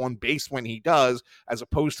guys on base when he does, as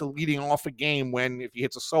opposed to leading off a game when if he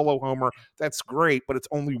hits a solo homer, that's great, but it's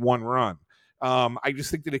only one run. I just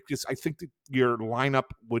think that I think that your lineup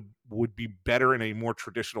would be better in a more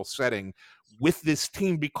traditional setting with this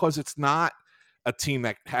team, because it's not a team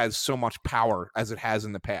that has so much power as it has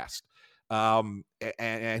in the past. And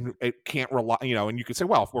it can't rely, and you could say,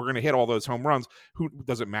 well, if we're going to hit all those home runs, who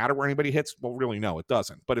does it matter where anybody hits? Well, really, no, it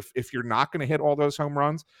doesn't. But if you're not going to hit all those home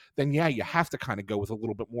runs, then yeah, you have to kind of go with a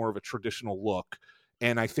little bit more of a traditional look.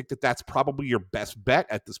 And I think that that's probably your best bet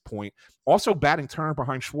at this point. Also, batting Turner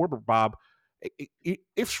behind Schwarber, Bob,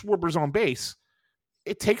 if Schwarber's on base,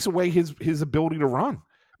 it takes away his ability to run.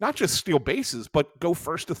 Not just steal bases, but go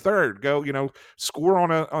first to third, go, score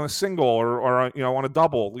on a single or on a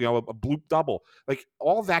double, a bloop double. Like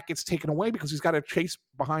all that gets taken away because he's got to chase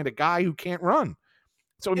behind a guy who can't run.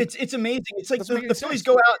 So it's amazing. It's like the Phillies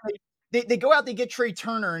go out, they go out, they get Trey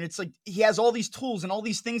Turner, and it's like he has all these tools and all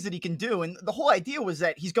these things that he can do. And the whole idea was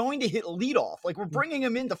that he's going to hit leadoff. Like we're bringing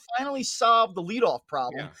him in to finally solve the leadoff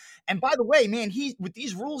problem. Yeah. And by the way, man, with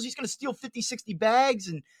these rules, he's going to steal 50, 60 bags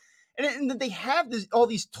and they have all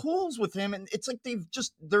these tools with him, and it's like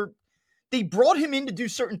they brought him in to do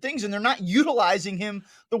certain things, and they're not utilizing him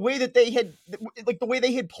the way that they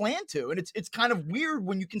had planned to, and it's kind of weird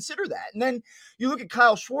when you consider that. And then you look at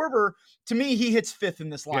Kyle Schwarber. To me, he hits fifth in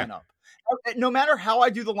this lineup. Yeah. No matter how I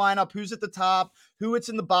do the lineup, who's at the top, who it's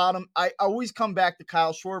in the bottom, I always come back to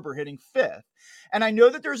Kyle Schwarber hitting fifth. And I know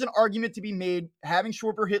that there's an argument to be made having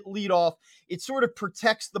Schwarber hit leadoff. It sort of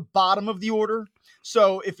protects the bottom of the order.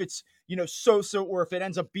 So if it's, Sosa, or if it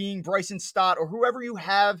ends up being Bryson Stott or whoever you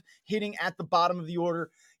have hitting at the bottom of the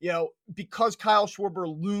order, because Kyle Schwarber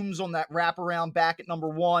looms on that wraparound back at number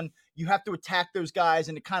one, you have to attack those guys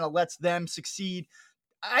and it kind of lets them succeed.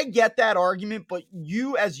 I get that argument, but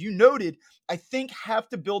you, as you noted, I think have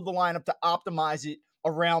to build the lineup to optimize it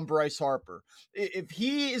around Bryce Harper. If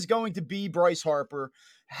he is going to be Bryce Harper,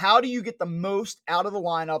 how do you get the most out of the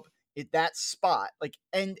lineup at that spot?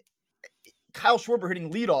 And Kyle Schwarber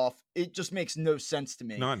hitting leadoff, it just makes no sense to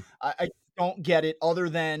me. None. I don't get it, other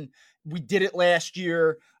than we did it last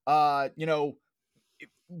year.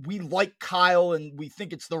 We like Kyle and we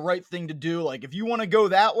think it's the right thing to do. Like if you want to go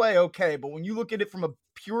that way, okay. But when you look at it from a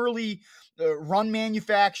purely run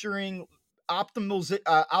manufacturing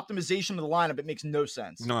optimization of the lineup, it makes no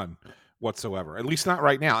sense. None whatsoever. At least not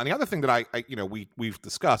right now. And the other thing that we've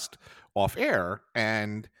discussed off air,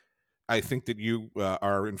 and I think that you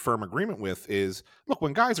are in firm agreement with, is look,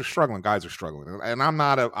 when guys are struggling, and I'm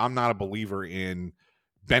not a believer in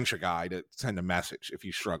bench a guy to send a message if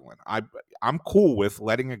he's struggling. I'm cool with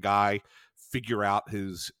letting a guy figure out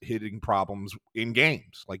his hitting problems in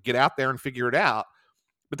games. Like, get out there and figure it out.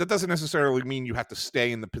 But that doesn't necessarily mean you have to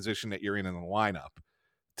stay in the position that you're in the lineup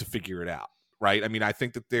to figure it out, right? I mean, I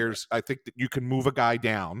think that you can move a guy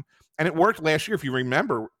down, and it worked last year, if you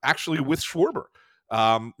remember, actually with Schwarber.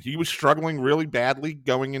 He was struggling really badly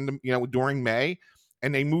going into, during May,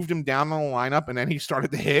 and they moved him down on the lineup, and then he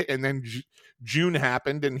started to hit, and then June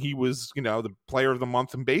happened, and he was, the player of the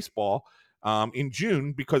month in baseball in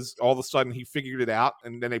June, because all of a sudden he figured it out,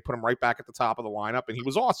 and then they put him right back at the top of the lineup, and he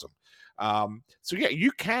was awesome. So yeah,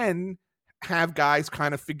 you can have guys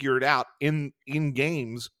kind of figure it out in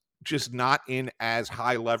games, just not in as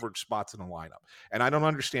high leverage spots in the lineup. And I don't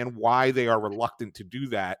understand why they are reluctant to do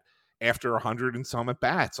that after 100 and some at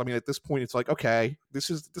bats. I mean, at this point, it's like, okay, this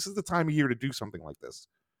is the time of year to do something like this.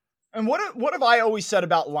 And what have I always said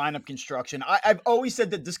about lineup construction? I've always said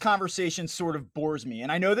that this conversation sort of bores me.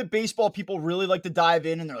 And I know that baseball people really like to dive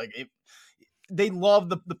in, and they're like, they love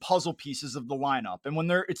the puzzle pieces of the lineup. And when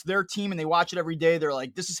it's their team and they watch it every day, they're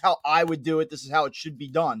like, this is how I would do it. This is how it should be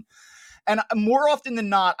done. And more often than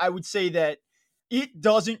not, I would say that it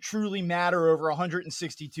doesn't truly matter over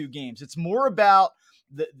 162 games. It's more about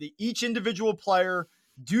the each individual player.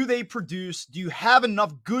 Do they produce? Do you have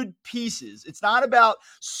enough good pieces? It's not about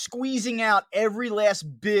squeezing out every last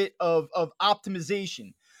bit of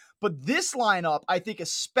optimization. But this lineup, I think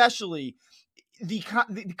especially, the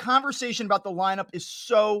conversation about the lineup is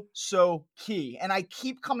so key. And I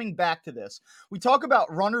keep coming back to this. We talk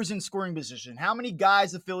about runners in scoring position, how many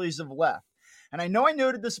guys the Phillies have left. And I know I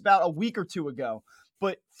noted this about a week or two ago,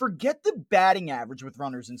 but forget the batting average with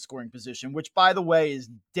runners in scoring position, which, by the way, is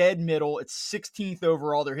dead middle. It's 16th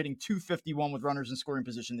overall. They're hitting .251 with runners in scoring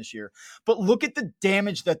position this year. But look at the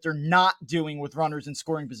damage that they're not doing with runners in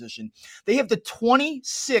scoring position. They have the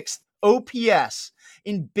 26th OPS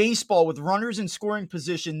in baseball with runners in scoring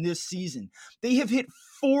position this season. They have hit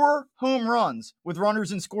 4 home runs with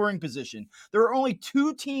runners in scoring position. There are only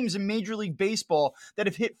 2 teams in Major League Baseball that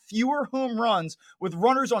have hit fewer home runs with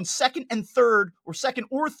runners on second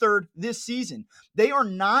or third this season. They are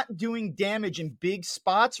not doing damage in big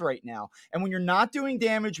spots right now. And when you're not doing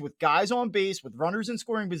damage with guys on base, with runners in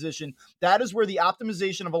scoring position, that is where the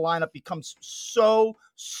optimization of a lineup becomes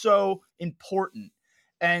so important.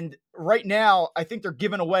 And right now, I think they're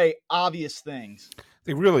giving away obvious things.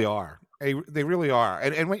 They really are. They really are.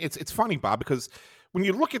 And it's funny, Bob, because when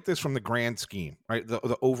you look at this from the grand scheme, right,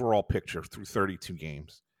 the overall picture through 32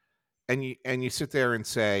 games, and you sit there and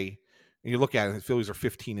say, and you look at it, the Phillies are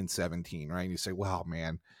 15 and 17, right? And you say, well,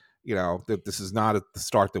 man, this is not the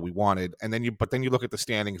start that we wanted. And then you look at the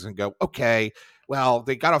standings and go, okay, well,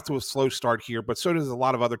 they got off to a slow start here, but so does a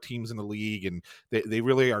lot of other teams in the league, and they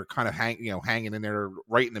really are kind of hanging in there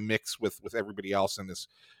right in the mix with everybody else in this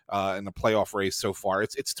in the playoff race so far.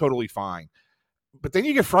 It's totally fine. But then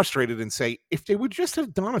you get frustrated and say, if they would just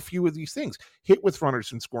have done a few of these things, hit with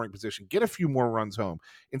runners in scoring position, get a few more runs home,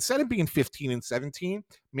 instead of being 15 and 17,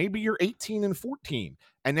 maybe you're 18 and 14,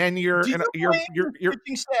 and then you're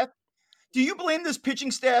pitching staff. Do you blame this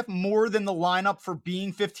pitching staff more than the lineup for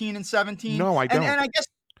being 15 and 17? No, I don't. And I guess,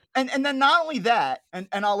 and then not only that, and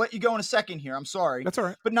I'll let you go in a second here. I'm sorry. That's all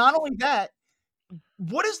right. But not only that,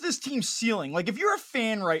 what is this team ceiling? Like, if you're a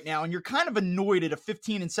fan right now and you're kind of annoyed at a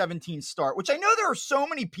 15 and 17 start, which I know there are so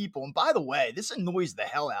many people, and by the way, this annoys the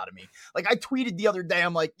hell out of me. Like, I tweeted the other day,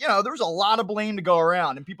 I'm like, there's a lot of blame to go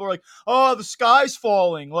around, and people are like, oh, the sky's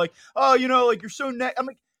falling. Like, oh, like, you're so I'm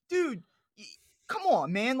like, dude, come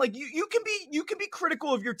on, man. Like, you can be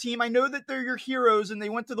critical of your team. I know that they're your heroes and they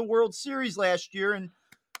went to the World Series last year, and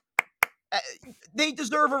they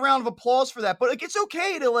deserve a round of applause for that. But like, it's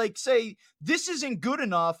okay to like say this isn't good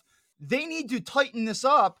enough. They need to tighten this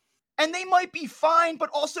up, and they might be fine, but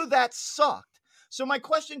also that sucked. So my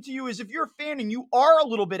question to you is, if you're a fan and you are a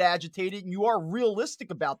little bit agitated and you are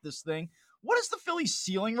realistic about this thing, what is the Phillies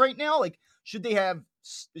ceiling right now? Like, should they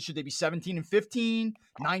be 17 and 15,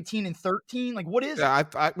 19 and 13? Like, what is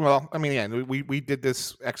it? We did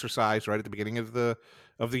this exercise right at the beginning of the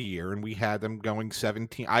year, and we had them going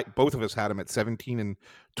 17. Both of us had them at 17 and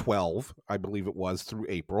 12, I believe it was, through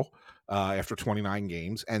April, after 29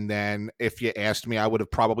 games. And then if you asked me, I would have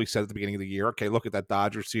probably said at the beginning of the year, okay, look at that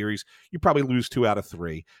Dodger series, you probably lose 2 out of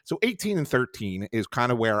 3. So 18 and 13 is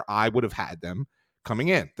kind of where I would have had them coming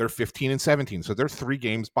in. They're 15 and 17, so they're 3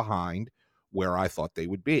 games behind where I thought they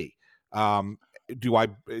would be. Where do I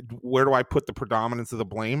put the predominance of the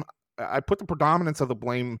blame? I put the predominance of the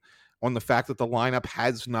blame on the fact that the lineup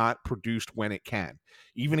has not produced when it can.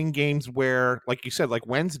 Even in games where, like you said, like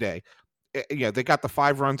Wednesday, they got the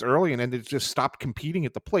 5 runs early and then they just stopped competing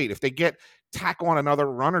at the plate. If they tack on another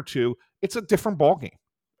run or two, it's a different ball game,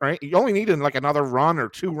 right? You only need like another run or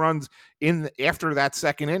 2 runs after that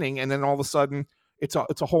second inning, and then all of a sudden it's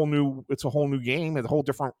a whole new game and a whole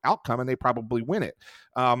different outcome, and they probably win it.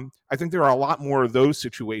 I think there are a lot more of those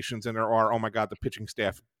situations than there are, oh my God, the pitching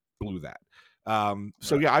staff blew that.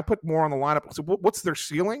 So yeah, I put more on the lineup. So what's their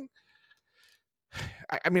ceiling?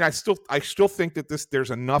 I mean, I still think that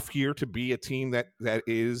there's enough here to be a team that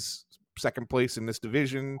is second place in this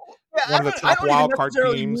division, Yeah, one of the top wild card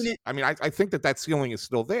teams. I mean, I think that ceiling is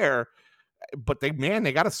still there, but they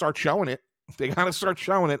got to start showing it. They got to start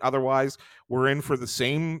showing it. Otherwise, we're in for the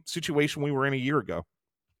same situation we were in a year ago.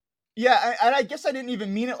 Yeah, and I guess I didn't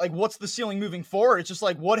even mean it like, what's the ceiling moving forward? It's just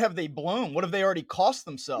like, what have they blown? What have they already cost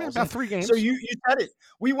themselves? Yeah, about 3 games. So you said it.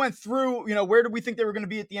 We went through, where did we think they were going to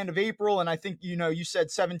be at the end of April? And I think, you said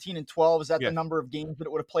 17 and 12. Is that the number of games that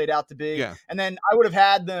it would have played out to be? Yeah. And then I would have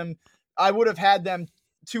had them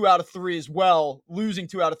 2 out of 3 as well, losing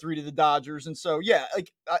 2 out of 3 to the Dodgers. And so, yeah,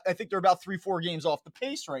 like I think they're about 3-4 games off the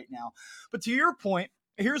pace right now. But to your point,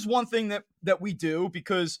 here's one thing that we do,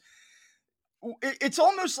 because it's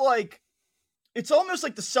almost like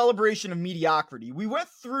the celebration of mediocrity. We went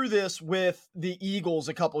through this with the Eagles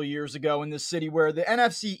a couple of years ago in this city, where the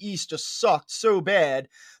NFC East just sucked so bad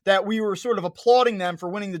that we were sort of applauding them for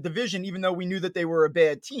winning the division, even though we knew that they were a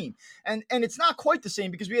bad team. And it's not quite the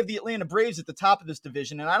same, because we have the Atlanta Braves at the top of this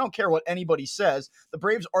division. And I don't care what anybody says, the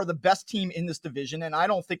Braves are the best team in this division, and I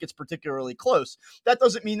don't think it's particularly close. That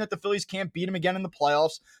doesn't mean that the Phillies can't beat them again in the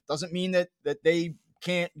playoffs. Doesn't mean that they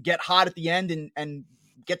can't get hot at the end and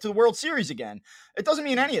get to the World Series again. It doesn't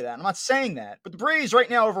mean any of that. I'm not saying that. But the Braves right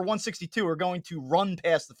now over 162 are going to run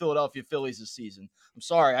past the Philadelphia Phillies this season. I'm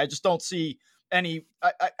sorry. I just don't see any.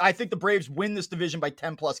 I think the Braves win this division by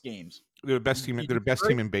 10 plus games. They're the best team. They're the best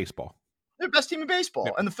team in baseball. They're the best team in baseball.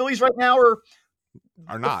 Yeah. And the Phillies right now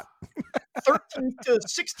are not 13th to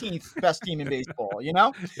 16th best team in baseball,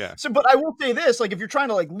 Yeah. So, but I will say this, like, if you're trying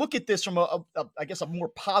to like look at this from I guess a more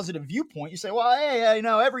positive viewpoint, you say, well, hey,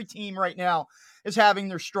 every team right now is having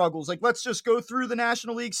their struggles. Like, let's just go through the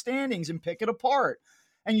National League standings and pick it apart.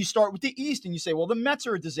 And you start with the East and you say, well, the Mets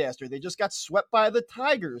are a disaster. They just got swept by the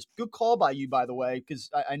Tigers. Good call by you, by the way, because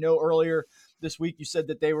I know earlier this week you said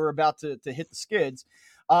that they were about to hit the skids.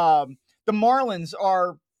 The Marlins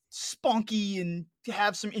are spunky and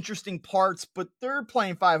have some interesting parts, but they're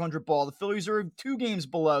playing 500 ball. The Phillies are 2 games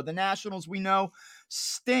below. The Nationals, we know,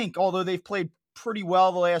 stink, although they've played pretty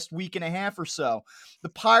well the last week and a half or so. The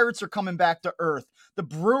Pirates are coming back to earth. The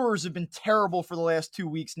Brewers have been terrible for the last 2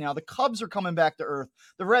 weeks now. The Cubs are coming back to earth.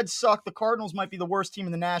 The Reds suck. The Cardinals might be the worst team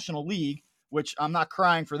in the National League, which I'm not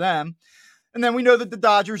crying for them. And then we know that the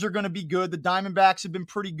Dodgers are going to be good. The Diamondbacks have been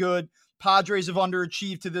pretty good. Padres have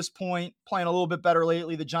underachieved to this point, playing a little bit better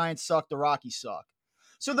lately. The Giants suck. The Rockies suck.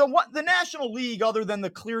 So the National League, other than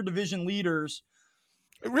the clear division leaders,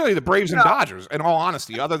 really the Braves and Dodgers, in all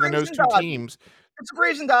honesty, other than those 2 teams, it's the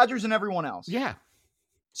Braves and Dodgers and everyone else. Yeah.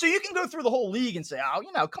 So you can go through the whole league and say,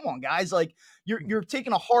 oh, come on, guys. Like, you're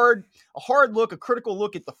taking a hard look, a critical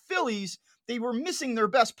look at the Phillies. They were missing their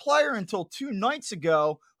best player until 2 nights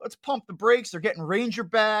ago. Let's pump the brakes. They're getting Ranger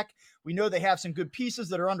back. We know they have some good pieces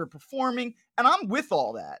that are underperforming, and I'm with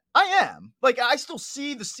all that. I am. Like, I still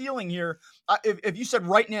see the ceiling here. If you said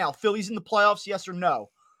right now, Phillies in the playoffs, yes or no?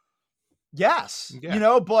 Yes,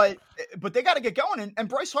 yeah. But they got to get going. And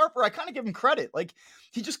Bryce Harper, I kind of give him credit. Like,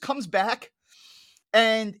 he just comes back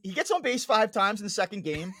and he gets on base 5 times in the second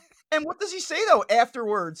game. And what does he say, though,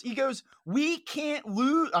 afterwards? He goes, we can't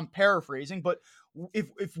lose. I'm paraphrasing, but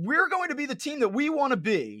if we're going to be the team that we want to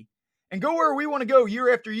be and go where we want to go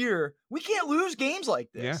year after year, we can't lose games like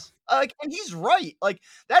this. Yeah. And he's right. Like,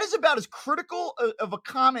 that is about as critical of a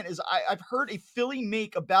comment as I've heard a Philly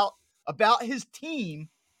make about his team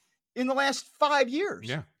in the last 5 years.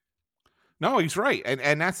 Yeah. No, he's right.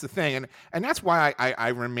 And that's the thing. And that's why I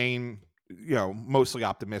remain, mostly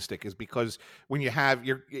optimistic, is because when you're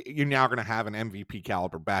now going to have an MVP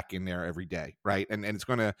caliber back in there every day. Right. And that's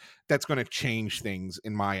going to change things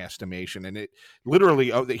in my estimation. And it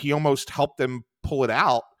literally, he almost helped them pull it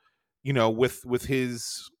out, with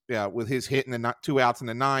his hit and the 2 outs in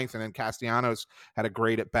the 9th. And then Castellanos had a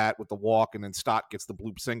great at bat with the walk, and then Stott gets the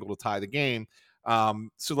bloop single to tie the game.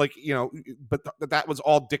 So but that was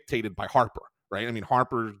all dictated by Harper, right? I mean,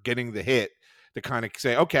 Harper getting the hit to kind of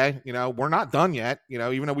say, okay, we're not done yet.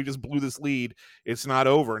 Even though we just blew this lead, it's not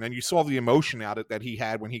over. And then you saw the emotion out of that he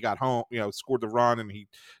had when he got home, scored the run, and he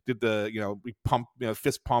did the, we pump,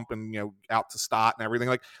 fist pump, and, out to Stott and everything.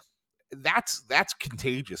 Like, that's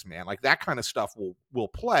contagious, man. Like, that kind of stuff will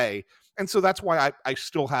play. And so that's why I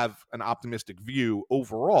still have an optimistic view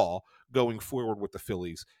overall going forward with the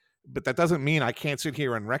Phillies. But that doesn't mean I can't sit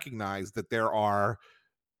here and recognize that there are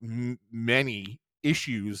many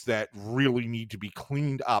issues that really need to be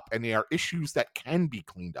cleaned up, and they are issues that can be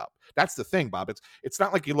cleaned up. That's the thing, Bob. It's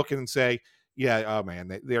not like you look at and say, yeah, oh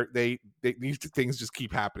man, they these things just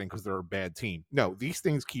keep happening because they're a bad team. No, these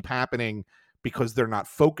things keep happening because they're not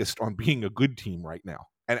focused on being a good team right now.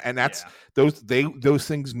 And that's those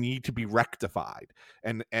things need to be rectified,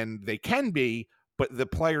 and they can be, but the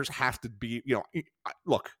players have to be,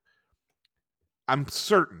 look, I'm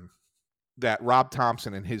certain that Rob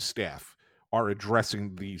Thompson and his staff are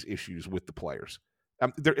addressing these issues with the players.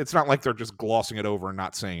 It's not like they're just glossing it over and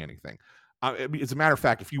not saying anything. As a matter of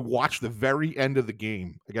fact, if you watch the very end of the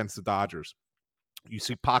game against the Dodgers, you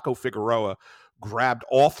see Paco Figueroa grabbed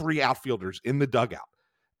all three outfielders in the dugout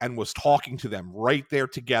and was talking to them right there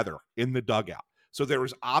together in the dugout. So there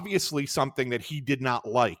was obviously something that he did not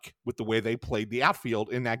like with the way they played the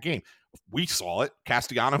outfield in that game. We saw it.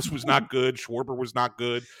 Castellanos was not good. Schwarber was not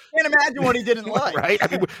good. Can't imagine what he didn't like. Right? I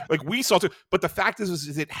mean, like we saw it. But the fact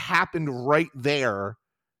is it happened right there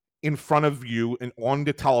in front of you and on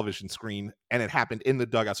the television screen, and it happened in the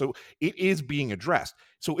dugout. So it is being addressed.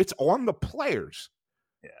 So it's on the players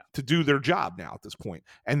to do their job now at this point.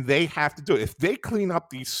 And they have to do it. If they clean up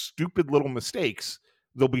these stupid little mistakes,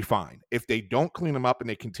 they'll be fine. If they don't clean them up and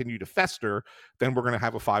they continue to fester, then we're going to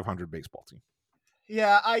have a 500 baseball team.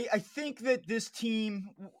 Yeah, I think that this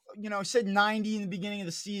team, I said 90 in the beginning of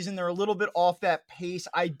the season. They're a little bit off that pace.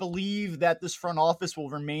 I believe that this front office will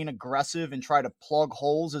remain aggressive and try to plug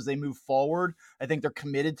holes as they move forward. I think they're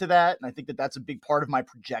committed to that, and I think that that's a big part of my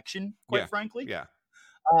projection, quite frankly. Yeah.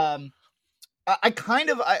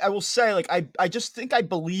 I will say, like, I just think I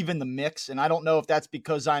believe in the mix, and I don't know if that's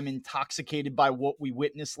because I'm intoxicated by what we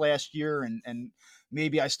witnessed last year, and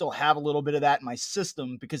maybe I still have a little bit of that in my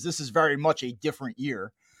system because this is very much a different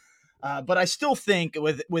year. But I still think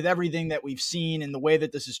with everything that we've seen and the way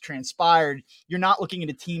that this has transpired, you're not looking at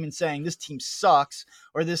a team and saying this team sucks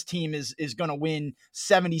or this team is going to win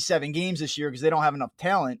 77 games this year because they don't have enough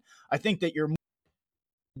talent. I think that you're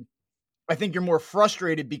more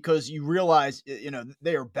frustrated because you realize,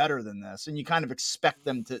 they are better than this, and you kind of expect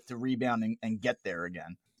them to rebound and get there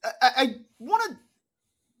again. I want to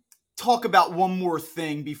talk about one more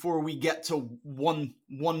thing before we get to one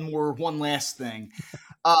last thing.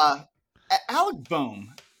 Alec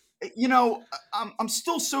Bohm, I'm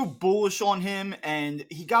still so bullish on him, and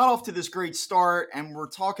he got off to this great start, and we're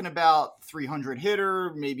talking about 300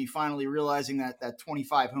 hitter, maybe finally realizing that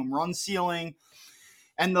 25 home run ceiling.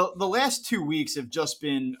 And the last 2 weeks have just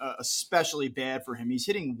been especially bad for him. He's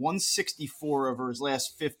hitting 164 over his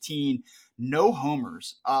last 15, no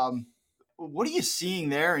homers. What are you seeing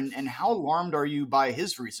there, and how alarmed are you by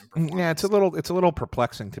his recent performance? Yeah, it's a little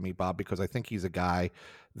perplexing to me, Bob, because I think he's a guy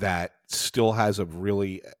that still has a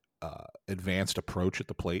really advanced approach at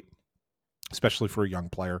the plate, especially for a young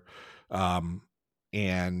player.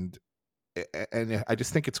 And I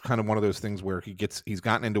just think it's kind of one of those things where he's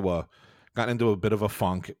gotten into a bit of a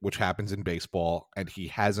funk, which happens in baseball, and he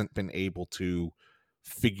hasn't been able to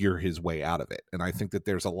figure his way out of it. And I think that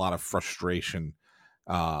there's a lot of frustration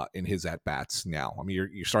in his at-bats now. I mean,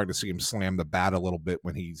 you're starting to see him slam the bat a little bit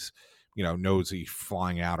when he's, knows he's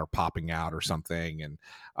flying out or popping out or something.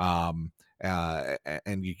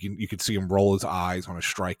 And you can see him roll his eyes on a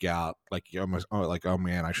strikeout, like almost like, oh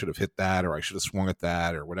man, I should have hit that, or I should have swung at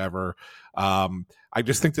that, or whatever. I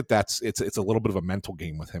just think it's a little bit of a mental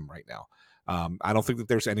game with him right now. I don't think that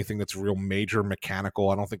there's anything that's real major mechanical.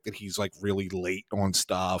 I don't think that he's like really late on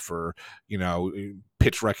stuff, or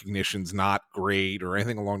pitch recognition's not great or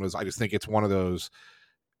anything along those. I just think it's one of those,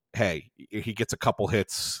 hey, he gets a couple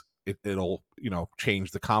hits, it'll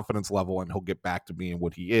change the confidence level, and he'll get back to being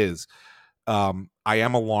what he is. I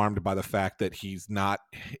am alarmed by the fact that he's not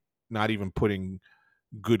even putting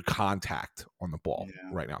good contact on the ball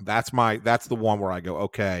right now. That's the one where I go,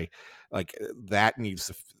 okay, like that needs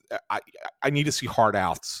to. I need to see hard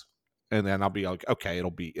outs, and then I'll be like, okay,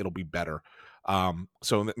 it'll be better.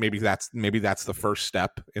 So maybe that's the first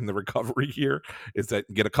step in the recovery here, is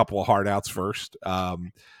that get a couple of hard outs first.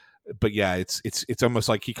 But yeah, it's almost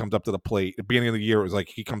like he comes up to the plate. At the beginning of the year, it was like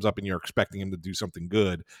he comes up and you're expecting him to do something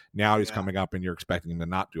good. Now he's coming up and you're expecting him to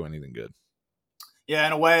not do anything good. Yeah,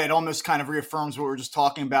 in a way, it almost kind of reaffirms what we were just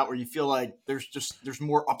talking about, where you feel like there's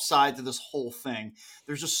more upside to this whole thing.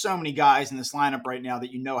 There's just so many guys in this lineup right now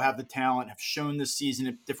that have the talent, have shown this season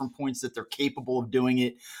at different points that they're capable of doing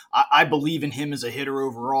it. I believe in him as a hitter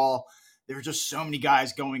overall. There are just so many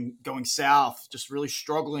guys going south, just really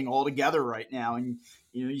struggling all together right now. And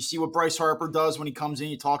You see what Bryce Harper does when he comes in.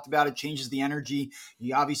 You talked about it, changes the energy.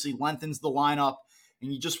 He obviously lengthens the lineup.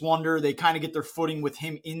 And you just wonder, they kind of get their footing with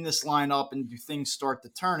him in this lineup, and do things start to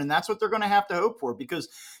turn? And that's what they're going to have to hope for, because,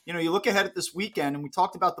 you look ahead at this weekend, and we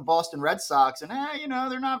talked about the Boston Red Sox, and,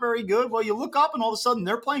 they're not very good. Well, you look up, and all of a sudden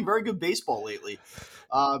they're playing very good baseball lately.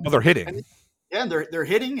 Well, they're hitting. And they're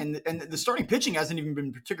hitting, and the starting pitching hasn't even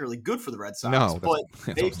been particularly good for the Red Sox. No, but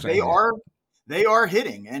they are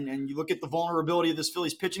hitting, and you look at the vulnerability of this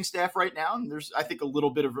Phillies pitching staff right now, and there's, I think, a little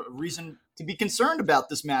bit of a reason to be concerned about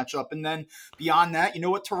this matchup. And then beyond that, you know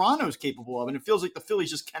what Toronto's capable of, and it feels like the Phillies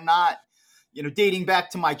just cannot, dating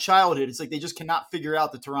back to my childhood, it's like they just cannot figure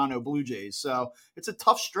out the Toronto Blue Jays. So it's a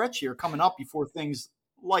tough stretch here coming up before things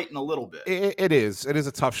lighten a little bit. It is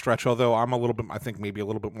a tough stretch, although I'm I think maybe a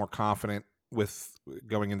little bit more confident with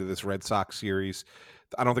going into this Red Sox series.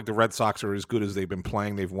 I don't think the Red Sox are as good as they've been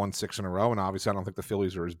playing. They've won 6 in a row, and obviously I don't think the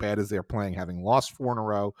Phillies are as bad as they're playing, having lost 4 in a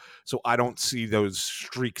row. So I don't see those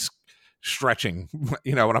streaks stretching.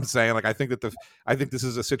 You know what I'm saying? Like, I think this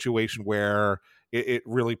is a situation where it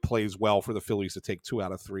really plays well for the Phillies to take 2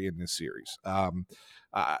 out of 3 in this series.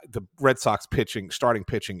 The Red Sox starting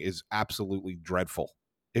pitching is absolutely dreadful.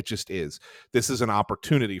 It just is. This is an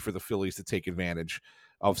opportunity for the Phillies to take advantage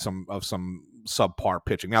of some subpar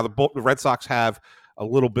pitching. Now the Red Sox have a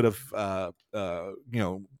little bit of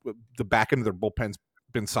the back end of their bullpen's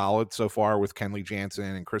been solid so far with Kenley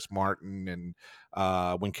Jansen and Chris Martin and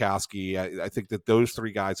Winkowski. I think that those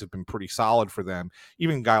 3 guys have been pretty solid for them.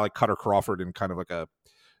 Even a guy like Cutter Crawford in kind of like a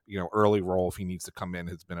early role, if he needs to come in,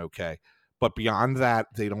 has been okay. But beyond that,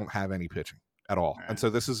 they don't have any pitching at all. And so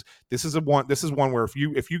this is one where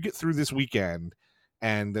if you get through this weekend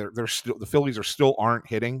and they're still, the Phillies aren't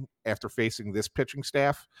hitting after facing this pitching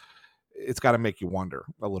staff, it's got to make you wonder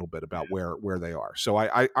a little bit about where they are. So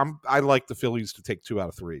I like the Phillies to take 2 out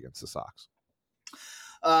of 3 against the Sox.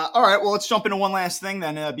 All right, well, let's jump into one last thing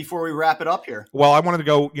then before we wrap it up here. Well, I wanted to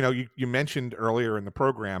go, you mentioned earlier in the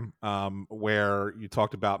program where you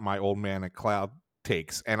talked about my old man at Cloud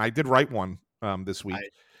takes, and I did write one this week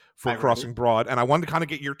for Crossing Broad, and I wanted to kind of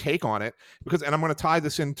get your take on it, and I'm going to tie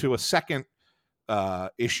this into a second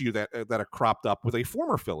issue that cropped up with a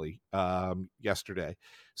former Philly yesterday.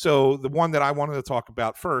 So the one that I wanted to talk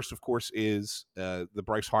about first, of course, is the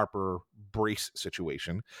Bryce Harper brace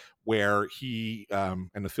situation, where he and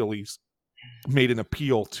the Phillies made an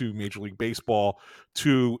appeal to Major League Baseball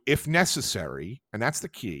to, if necessary, and that's the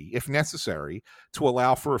key, if necessary, to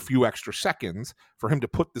allow for a few extra seconds for him to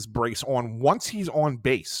put this brace on once he's on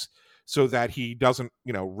base so that he doesn't,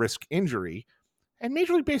 risk injury. And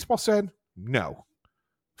Major League Baseball said no,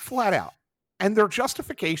 flat out. And their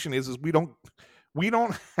justification is we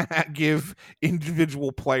don't give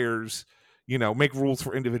individual players, make rules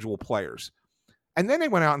for individual players. And then they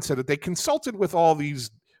went out and said that they consulted with all these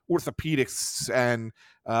orthopedics and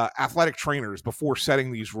athletic trainers before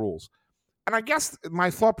setting these rules. And I guess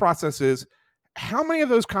my thought process is, how many of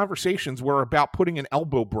those conversations were about putting an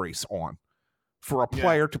elbow brace on for a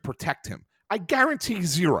player to protect him? I guarantee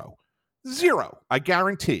zero. I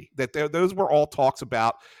guarantee that those were all talks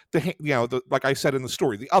about like I said in the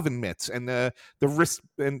story, the oven mitts and the wrist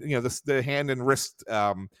and the hand and wrist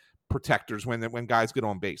protectors when guys get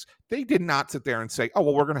on base. They did not sit there and say, oh,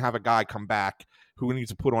 well, we're going to have a guy come back who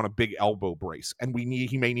needs to put on a big elbow brace, and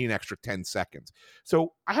he may need an extra 10 seconds.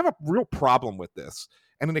 So I have a real problem with this,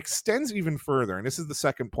 and it extends even further. And this is the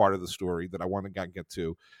second part of the story that I want to get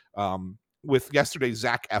to. With yesterday,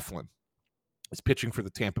 Zach Eflin is pitching for the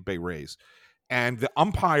Tampa Bay Rays, and the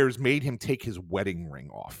umpires made him take his wedding ring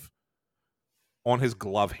off on his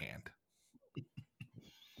glove hand.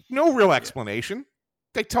 No real explanation.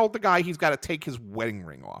 They told the guy he's got to take his wedding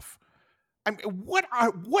ring off. I mean, what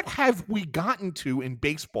have we gotten to in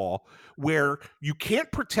baseball where you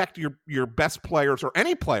can't protect your best players, or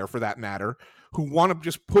any player for that matter, who want to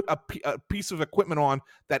just put a piece of equipment on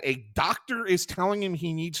that a doctor is telling him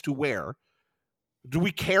he needs to wear? Do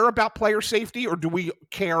we care about player safety, or do we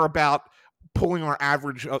care about pulling our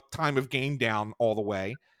average time of game down all the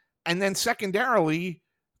way? And then secondarily,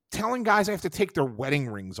 telling guys they have to take their wedding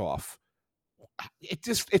rings off.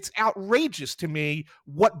 It's outrageous to me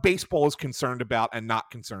what baseball is concerned about and not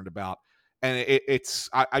concerned about. And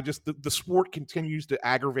the sport continues to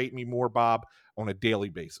aggravate me more, Bob, on a daily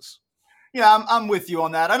basis. Yeah, I'm with you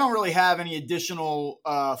on that. I don't really have any additional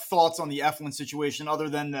thoughts on the Eflin situation, other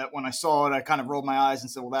than that when I saw it, I kind of rolled my eyes and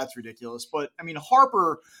said, well, that's ridiculous. But I mean,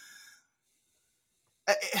 Harper,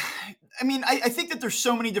 I think that there's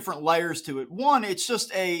so many different layers to it. One, it's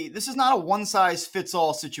just this is not a one size fits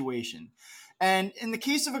all situation. And in the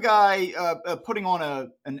case of a guy putting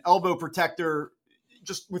on an elbow protector,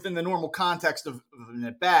 just within the normal context of an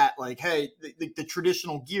at bat, like, hey, the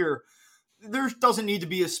traditional gear, there doesn't need to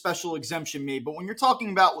be a special exemption made. But when you're talking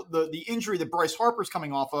about the injury that Bryce Harper's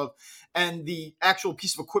coming off of and the actual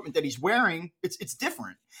piece of equipment that he's wearing, it's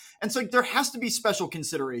different. And so there has to be special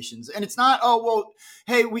considerations. And it's not, oh, well,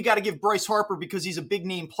 hey, we got to give Bryce Harper because he's a big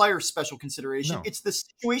name player special consideration. No. It's the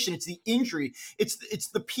situation. It's the injury. It's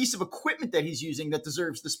the piece of equipment that he's using that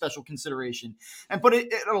deserves the special consideration. But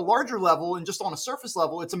at a larger level and just on a surface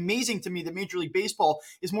level, it's amazing to me that Major League Baseball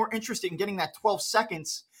is more interested in getting that 12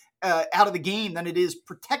 seconds out of the game than it is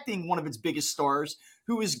protecting one of its biggest stars,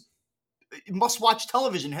 who is must-watch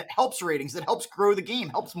television. It helps ratings, that helps grow the game,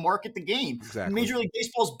 helps market the game. Exactly. Major League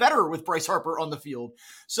Baseball is better with Bryce Harper on the field.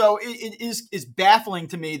 So it is baffling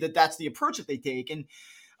to me that that's the approach that they take. And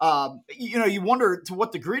you wonder to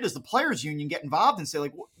what degree does the players union get involved and say,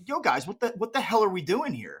 like, yo guys, what the hell are we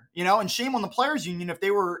doing here? And shame on the players union if they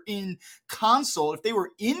were in consult, if they were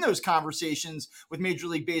in those conversations with Major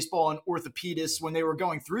League Baseball and orthopedists when they were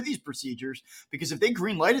going through these procedures, because if they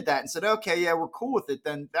green lighted that and said, okay, yeah, we're cool with it,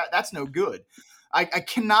 then that's no good. I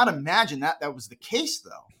cannot imagine that was the case,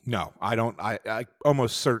 though. No, I don't. I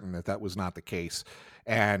almost certain that was not the case.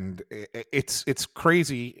 And it's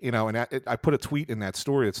crazy, and I put a tweet in that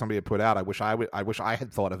story that somebody had put out. I wish I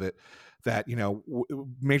had thought of it. That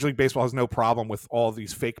Major League Baseball has no problem with all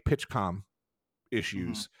these fake pitch com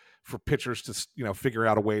issues for pitchers to figure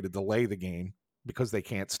out a way to delay the game because they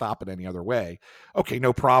can't stop it any other way. Okay,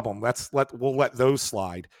 no problem. We'll let those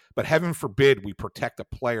slide. But heaven forbid we protect a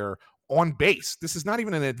player on base. This is not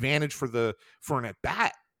even an advantage for an at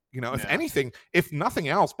bat. If anything, if nothing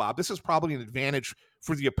else, Bob, this is probably an advantage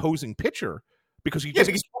for the opposing pitcher because he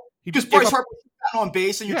just Bryce Harper on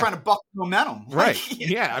base and you're trying to buck momentum. Right.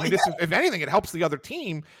 Yeah. I mean, if anything, it helps the other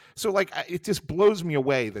team. So it just blows me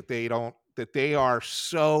away that they are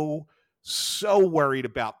so worried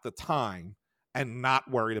about the time and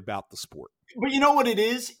not worried about the sport. But you know what it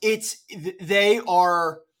is? They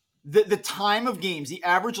are the time of games, the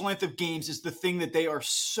average length of games is the thing that they are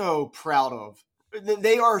so proud of.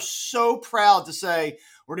 They are so proud to say,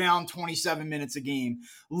 we're down 27 minutes a game.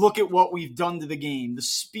 Look at what we've done to the game. The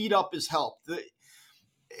speed up has helped.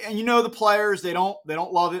 And the players, they don't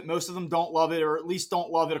love it. Most of them don't love it, or at least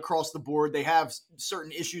don't love it across the board. They have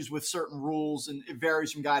certain issues with certain rules, and it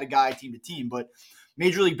varies from guy to guy, team to team. But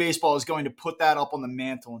Major League Baseball is going to put that up on the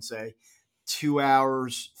mantle and say, 2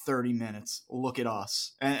 hours, 30 minutes. Look at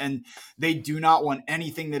us. And they do not want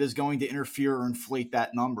anything that is going to interfere or inflate that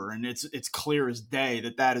number. And it's clear as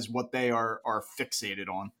day that is what they are fixated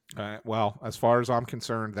on. Well, as far as I'm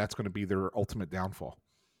concerned, that's going to be their ultimate downfall.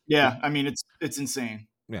 Yeah. I mean, it's insane.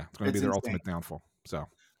 Yeah. It's going to be their ultimate downfall. So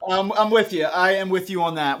I'm with you. I am with you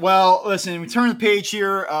on that. Well, listen, we turn the page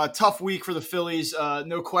here. Tough week for the Phillies.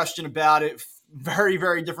 No question about it. Very,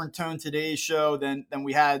 very different tone today's show than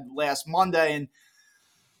we had last Monday. And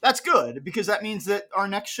that's good because that means that our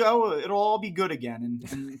next show, it'll all be good again.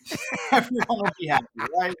 And everyone will be happy,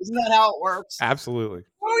 right? Isn't that how it works? Absolutely.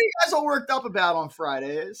 What are you guys all worked up about on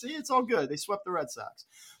Friday? See, it's all good. They swept the Red Sox.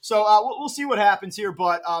 So we'll see what happens here.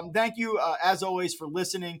 But thank you, as always, for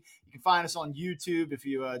listening. You can find us on YouTube. If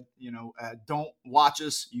you, don't watch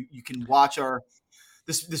us, you can watch our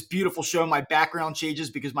this beautiful show. My background changes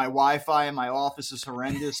because my Wi-Fi in my office is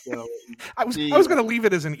horrendous. So I was going to leave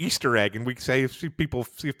it as an Easter egg, and we say see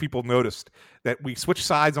if people noticed that we switched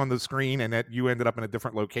sides on the screen and that you ended up in a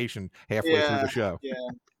different location halfway through the show. Yeah.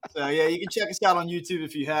 So you can check us out on YouTube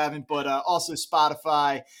if you haven't, but also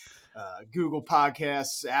Spotify, Google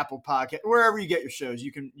Podcasts, Apple Podcasts, wherever you get your shows,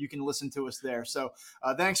 you can listen to us there. So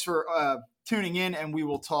thanks for tuning in, and we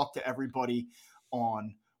will talk to everybody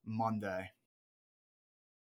on Monday.